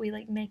than what we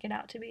like make it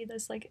out to be.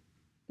 This like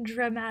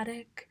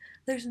dramatic,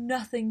 there's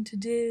nothing to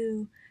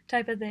do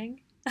type of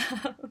thing.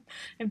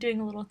 I'm doing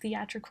a little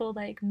theatrical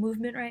like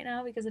movement right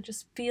now because it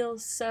just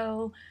feels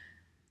so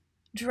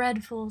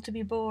dreadful to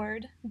be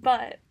bored.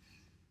 But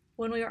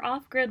when we were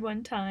off grid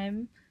one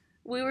time,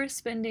 we were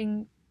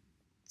spending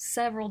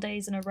several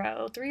days in a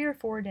row, 3 or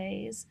 4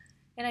 days.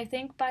 And I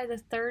think by the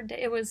third day,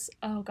 it was,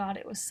 oh God,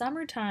 it was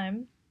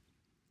summertime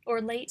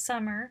or late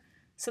summer.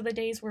 So the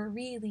days were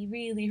really,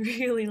 really,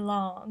 really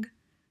long,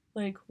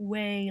 like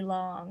way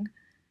long.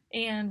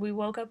 And we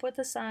woke up with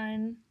the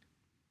sun,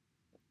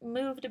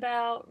 moved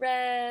about,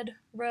 read,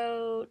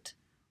 wrote,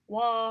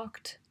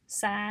 walked,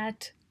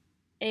 sat,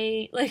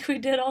 ate. Like we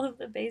did all of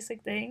the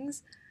basic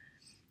things.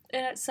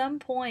 And at some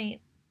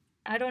point,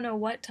 I don't know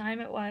what time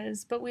it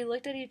was, but we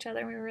looked at each other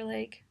and we were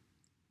like,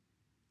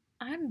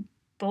 I'm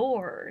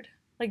bored.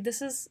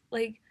 This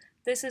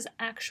is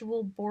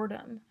actual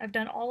boredom. I've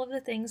done all of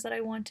the things that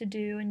I want to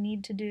do and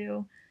need to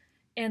do,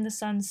 and the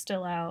sun's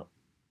still out.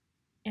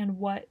 And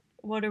what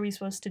are we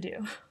supposed to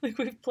do? Like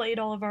we've played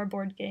all of our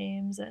board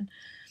games, and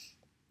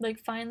like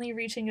finally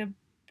reaching a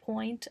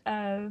point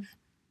of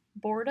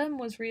boredom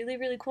was really,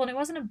 really cool. And it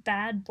wasn't a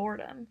bad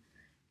boredom.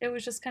 It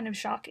was just kind of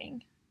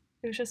shocking.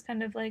 It was just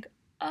kind of like,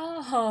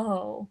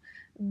 oh,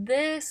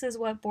 this is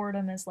what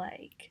boredom is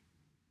like.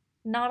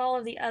 Not all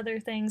of the other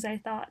things I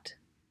thought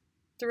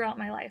throughout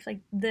my life.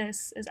 Like,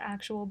 this is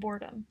actual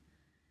boredom.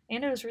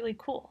 And it was really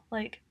cool.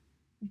 Like,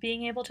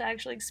 being able to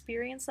actually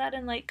experience that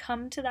and, like,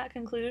 come to that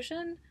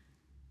conclusion.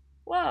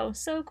 Whoa,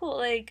 so cool.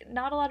 Like,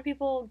 not a lot of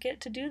people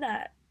get to do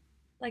that.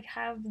 Like,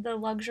 have the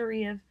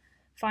luxury of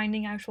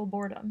finding actual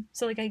boredom.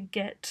 So, like, I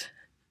get,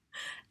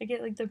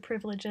 like, the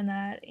privilege in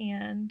that,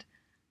 and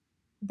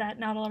that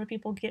not a lot of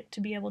people get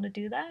to be able to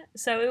do that.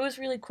 So, it was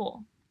really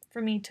cool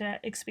for me to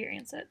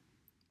experience it.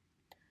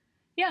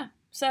 Yeah,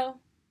 so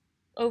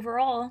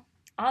overall,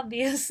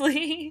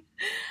 obviously,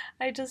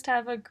 I just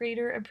have a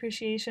greater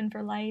appreciation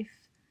for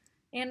life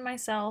and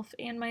myself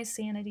and my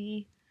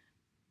sanity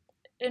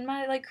in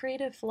my like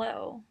creative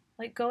flow.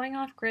 Like going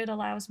off grid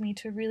allows me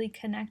to really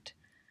connect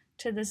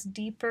to this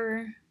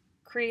deeper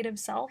creative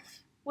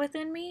self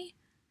within me,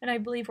 and I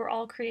believe we're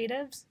all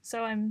creatives.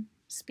 So I'm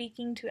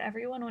speaking to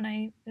everyone when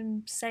I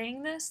am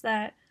saying this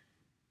that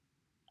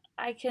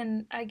I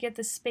get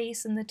the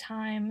space and the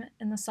time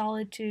and the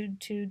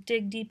solitude to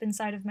dig deep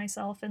inside of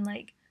myself and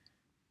like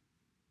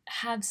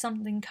have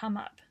something come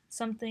up,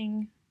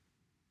 something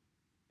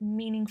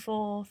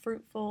meaningful,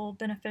 fruitful,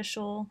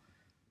 beneficial,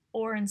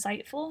 or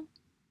insightful.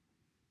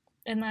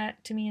 And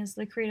that to me is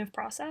the creative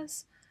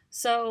process.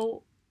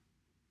 So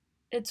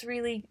it's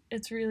really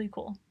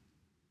cool.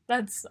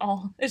 That's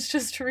all. It's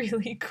just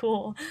really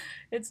cool.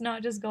 It's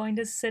not just going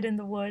to sit in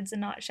the woods and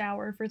not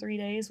shower for 3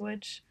 days,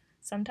 which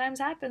sometimes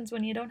happens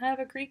when you don't have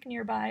a creek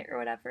nearby or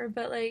whatever,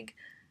 but like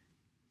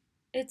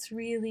it's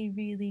really,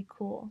 really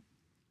cool.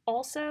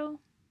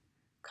 Also,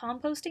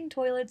 composting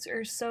toilets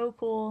are so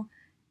cool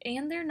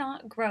and they're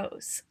not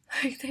gross.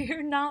 Like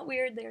they're not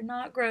weird, they're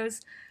not gross.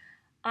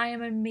 I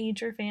am a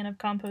major fan of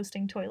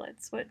composting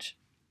toilets, which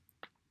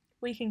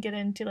we can get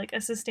into like a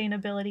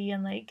sustainability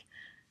and like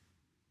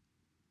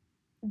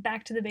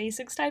back to the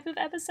basics type of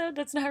episode.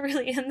 That's not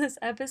really in this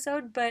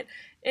episode, but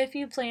if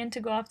you plan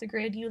to go off the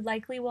grid, you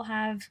likely will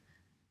have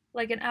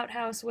like an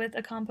outhouse with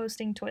a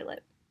composting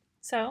toilet.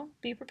 So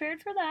be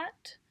prepared for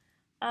that.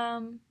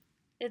 Um,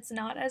 it's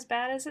not as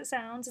bad as it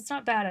sounds. It's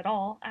not bad at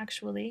all,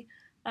 actually.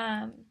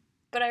 Um,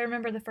 but I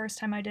remember the first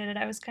time I did it,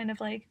 I was kind of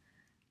like,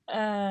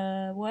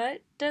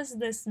 what does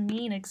this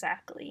mean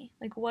exactly?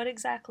 Like, what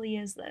exactly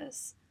is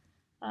this?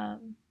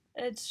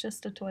 It's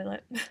just a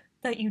toilet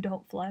that you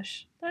don't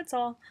flush. That's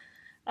all.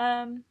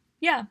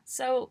 Yeah,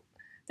 so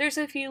there's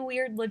a few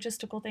weird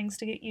logistical things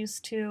to get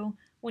used to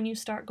when you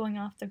start going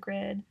off the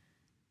grid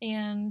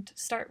and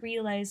start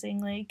realizing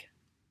like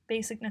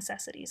basic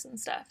necessities and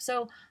stuff.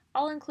 So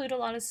I'll include a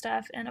lot of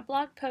stuff in a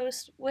blog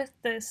post with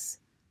this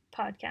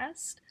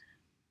podcast,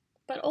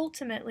 but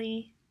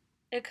ultimately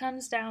it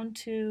comes down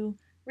to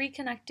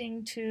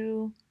reconnecting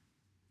to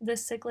the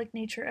cyclic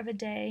nature of a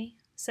day.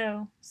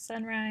 So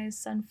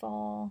sunrise,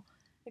 sunfall,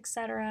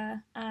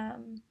 etc.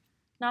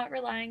 not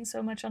relying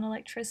so much on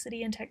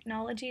electricity and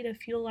technology to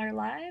fuel our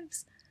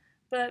lives,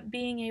 but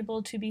being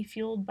able to be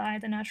fueled by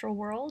the natural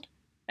world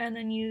and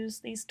then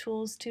use these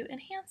tools to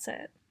enhance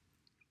it.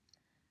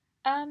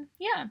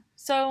 Yeah,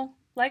 so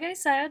like I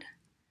said,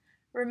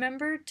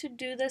 remember to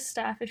do this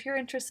stuff. If you're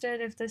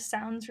interested, if this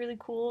sounds really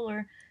cool,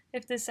 or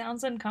if this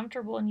sounds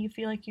uncomfortable and you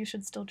feel like you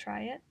should still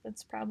try it,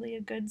 that's probably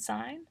a good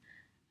sign.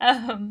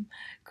 Um,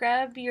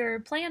 grab your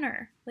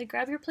planner,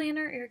 grab your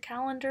planner, your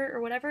calendar, or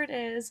whatever it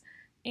is,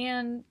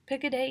 and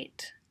pick a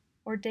date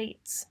or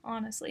dates,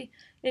 honestly.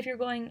 If you're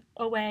going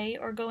away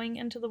or going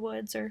into the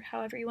woods or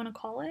however you want to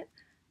call it,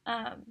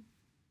 um,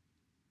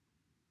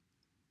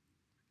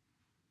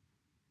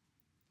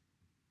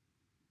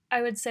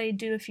 I would say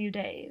do a few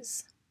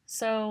days.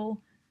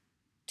 So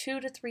 2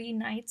 to 3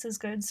 nights is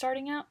good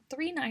starting out.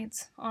 3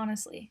 nights,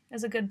 honestly,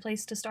 is a good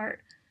place to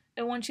start.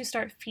 And once you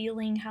start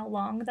feeling how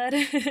long that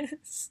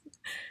is,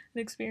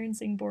 and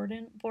experiencing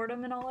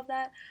boredom and all of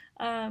that,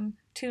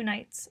 2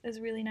 nights is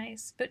really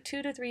nice. But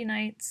 2 to 3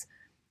 nights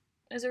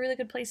is a really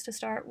good place to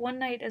start. One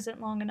night isn't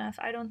long enough,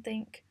 I don't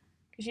think,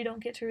 because you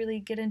don't get to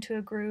really get into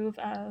a groove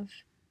of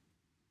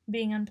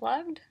being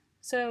unplugged.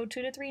 So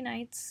 2 to 3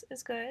 nights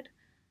is good.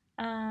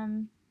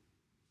 Um,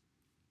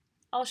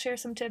 I'll share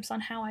some tips on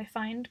how I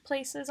find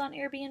places on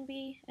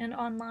Airbnb and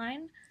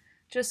online,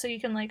 just so you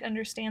can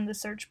understand the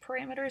search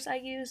parameters I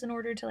use in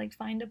order to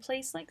find a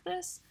place like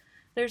this.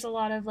 There's a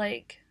lot of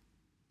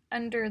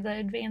under the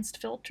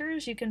advanced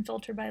filters, you can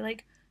filter by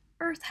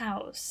Earth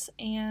House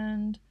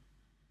and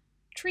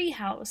Tree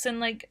House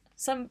and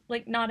some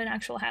not an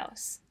actual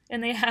house.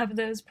 And they have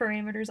those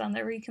parameters on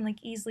there where you can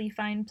easily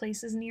find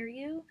places near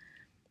you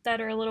that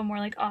are a little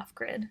more off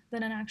grid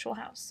than an actual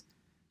house.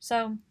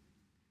 So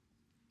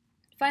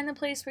find the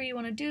place where you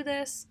want to do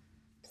this,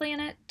 plan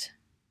it,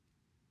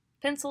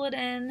 pencil it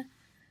in,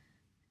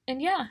 and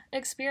yeah,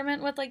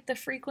 experiment with the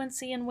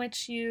frequency in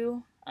which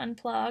you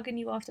unplug and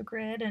you off the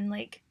grid, and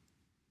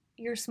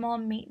your small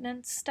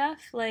maintenance stuff,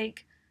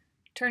 like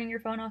turning your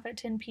phone off at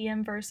 10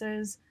 p.m.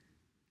 versus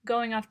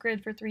going off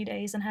grid for 3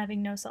 days and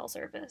having no cell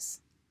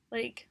service.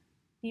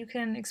 You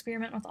can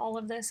experiment with all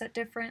of this at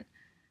different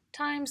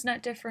times,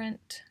 not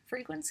different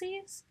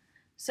frequencies.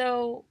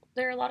 So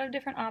there are a lot of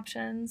different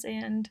options,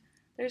 and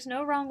there's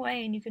no wrong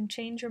way, and you can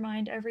change your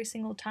mind every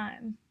single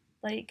time.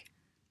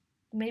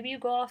 Maybe you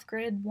go off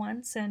grid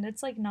once and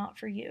it's not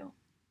for you.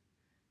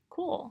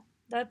 Cool.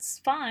 That's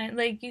fine.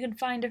 You can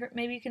find different,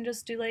 maybe you can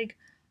just do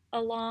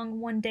a long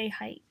 1 day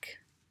hike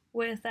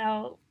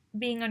without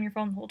being on your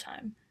phone the whole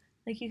time.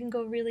 You can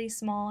go really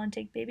small and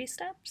take baby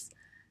steps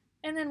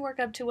and then work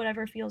up to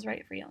whatever feels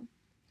right for you.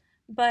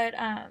 But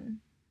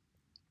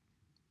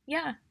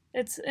yeah,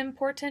 it's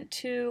important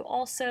to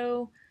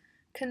also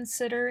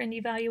consider and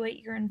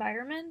evaluate your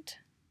environment,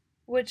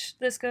 which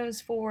this goes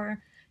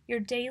for your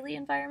daily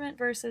environment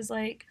versus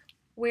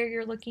where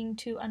you're looking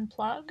to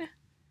unplug.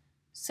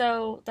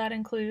 So that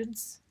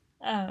includes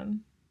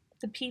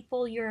the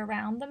people you're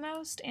around the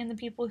most and the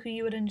people who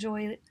you would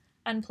enjoy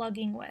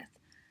unplugging with.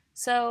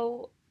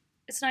 So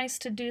it's nice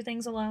to do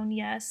things alone,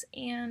 yes,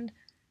 and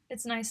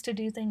it's nice to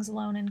do things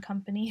alone in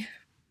company,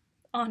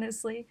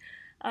 honestly.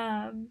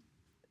 Um,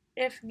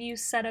 if you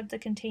set up the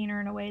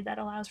container in a way that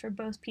allows for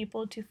both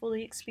people to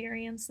fully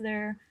experience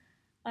their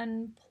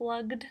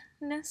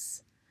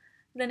unpluggedness,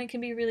 then it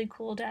can be really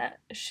cool to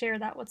share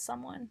that with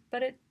someone.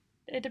 But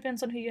it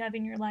depends on who you have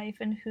in your life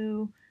and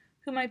who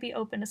might be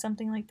open to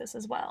something like this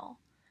as well.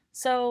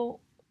 So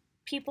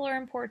people are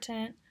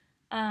important.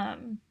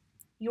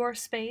 Your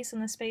space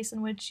and the space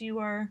in which you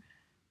are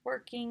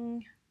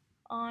working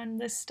on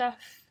this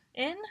stuff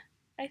in,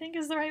 I think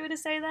is the right way to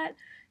say that,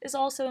 is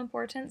also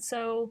important.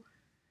 So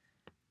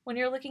when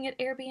you're looking at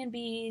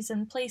Airbnbs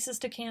and places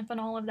to camp and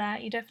all of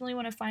that, you definitely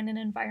want to find an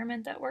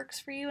environment that works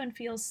for you and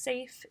feels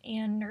safe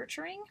and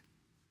nurturing.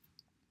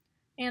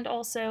 And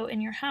also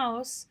in your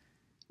house,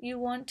 you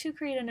want to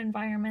create an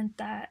environment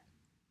that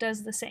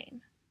does the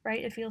same,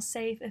 right? It feels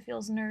safe, it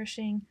feels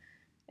nourishing,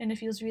 and it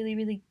feels really,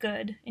 really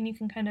good. And you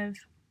can kind of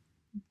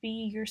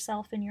be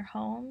yourself in your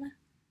home.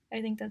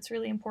 I think that's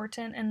really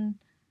important. And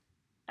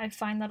I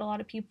find that a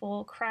lot of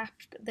people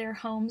craft their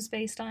homes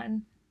based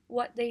on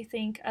what they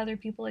think other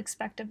people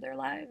expect of their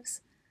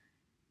lives.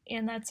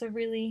 And that's a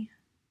really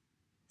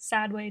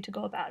sad way to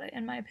go about it,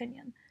 in my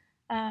opinion.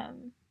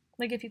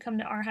 If you come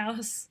to our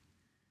house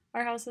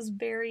is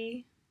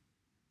very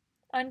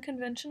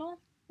unconventional.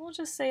 We'll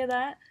just say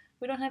that.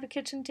 We don't have a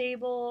kitchen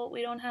table.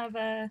 We don't have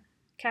a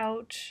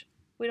couch.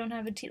 We don't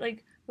have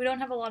we don't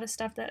have a lot of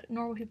stuff that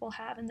normal people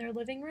have in their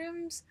living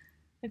rooms.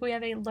 We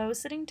have a low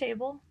sitting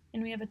table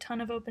and we have a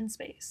ton of open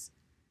space.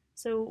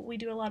 So we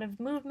do a lot of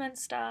movement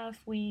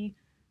stuff. We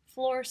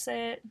floor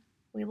sit.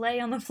 We lay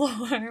on the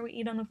floor. We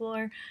eat on the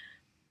floor.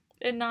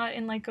 And not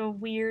in a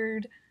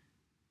weird,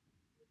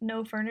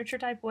 no furniture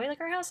type way.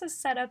 Our house is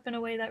set up in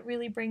a way that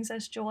really brings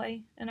us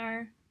joy, and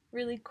our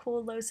really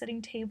cool low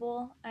sitting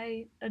table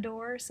I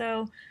adore.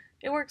 So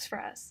it works for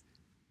us.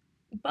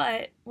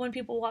 But when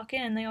people walk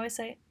in, they always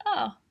say,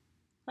 "Oh,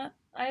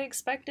 I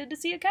expected to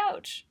see a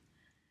couch."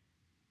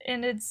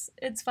 And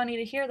it's funny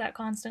to hear that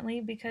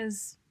constantly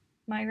because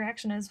my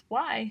reaction is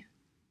why?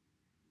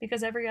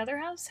 Because every other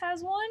house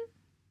has one?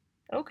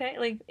 Okay,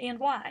 like, and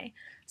why?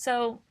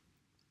 So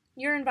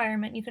your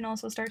environment you can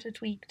also start to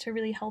tweak to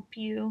really help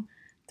you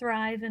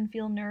thrive and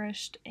feel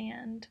nourished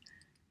and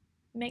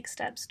make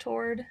steps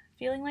toward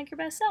feeling like your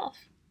best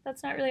self.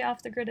 That's not really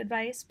off the grid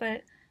advice,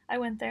 but I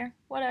went there.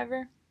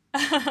 Whatever.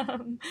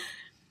 um,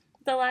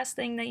 the last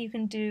thing that you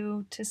can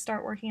do to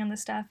start working on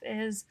this stuff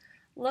is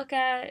look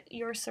at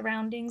your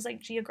surroundings,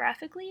 like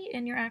geographically,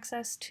 and your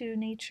access to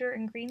nature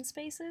and green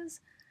spaces.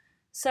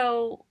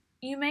 So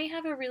you may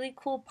have a really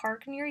cool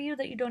park near you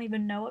that you don't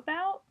even know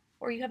about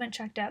or you haven't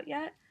checked out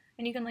yet,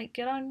 and you can like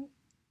get on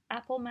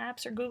Apple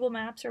Maps or Google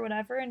Maps or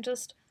whatever and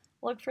just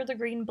look for the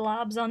green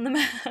blobs on the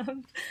map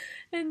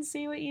and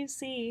see what you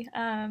see.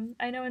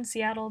 I know in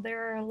Seattle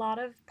there are a lot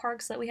of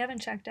parks that we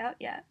haven't checked out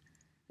yet.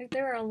 Like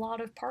there are a lot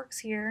of parks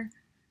here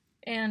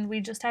and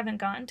we just haven't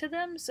gotten to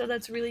them, so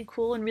that's really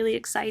cool and really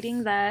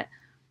exciting that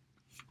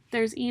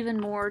there's even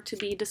more to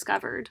be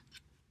discovered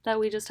that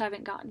we just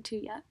haven't gotten to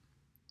yet.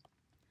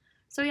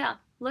 So yeah,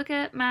 look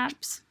at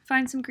maps,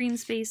 find some green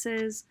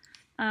spaces,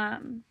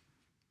 and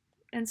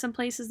some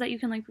places that you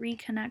can like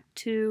reconnect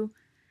to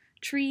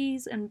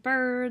trees and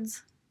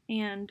birds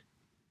and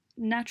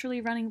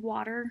naturally running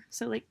water.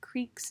 So like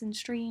creeks and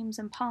streams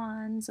and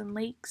ponds and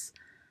lakes.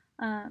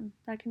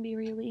 That can be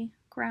really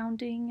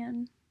grounding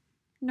and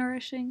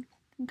nourishing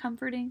and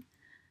comforting.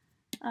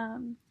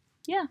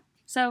 Yeah.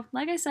 So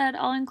like I said,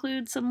 I'll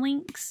include some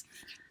links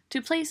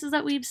to places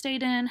that we've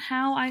stayed in,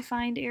 how I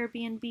find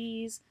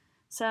Airbnbs,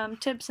 some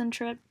tips and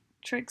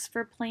tricks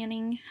for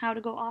planning how to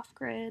go off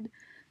grid,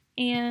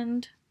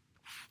 and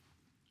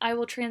I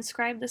will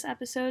transcribe this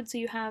episode so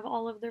you have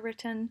all of the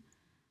written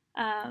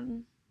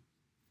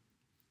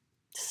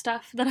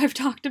stuff that I've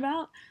talked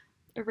about,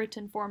 a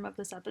written form of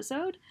this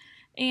episode.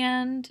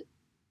 And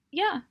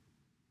yeah,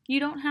 you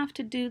don't have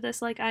to do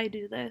this like I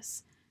do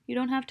this. You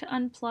don't have to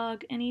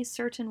unplug any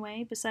certain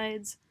way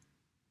besides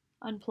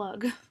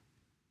unplug.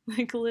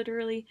 Like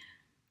literally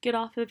get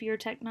off of your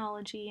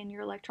technology and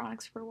your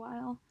electronics for a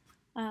while.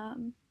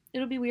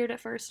 It'll be weird at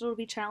first, it'll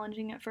be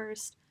challenging at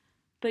first,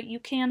 but you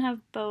can have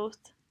both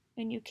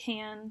and you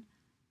can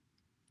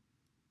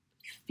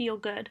feel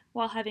good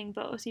while having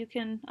both. You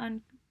can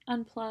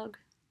unplug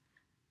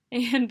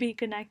and be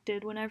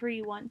connected whenever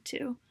you want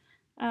to.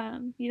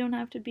 You don't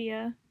have to be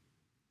a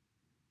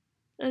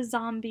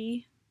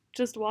zombie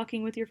just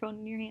walking with your phone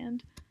in your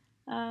hand.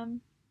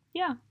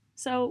 Yeah,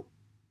 so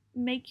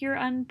make your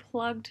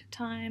unplugged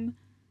time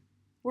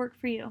work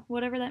for you,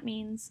 whatever that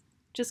means.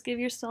 Just give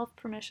yourself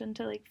permission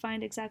to like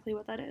find exactly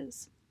what that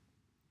is.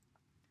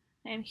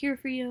 I am here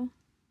for you.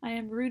 I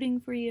am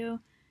rooting for you.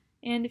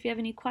 And if you have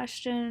any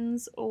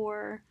questions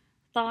or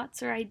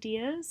thoughts or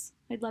ideas,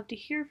 I'd love to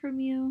hear from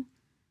you.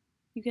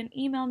 You can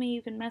email me,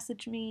 you can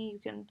message me, you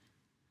can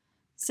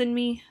send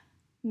me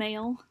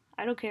mail.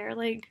 I don't care.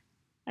 Like,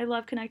 I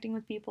love connecting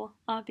with people.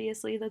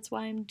 Obviously, that's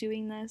why I'm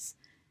doing this.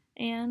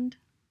 And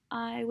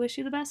I wish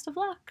you the best of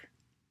luck.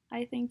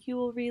 I think you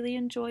will really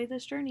enjoy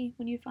this journey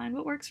when you find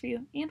what works for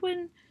you and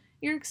when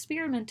you're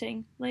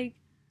experimenting. Like,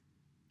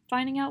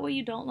 finding out what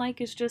you don't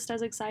like is just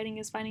as exciting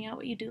as finding out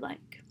what you do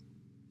like.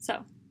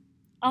 So,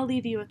 I'll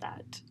leave you with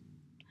that.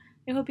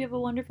 I hope you have a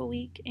wonderful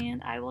week,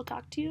 and I will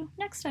talk to you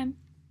next time.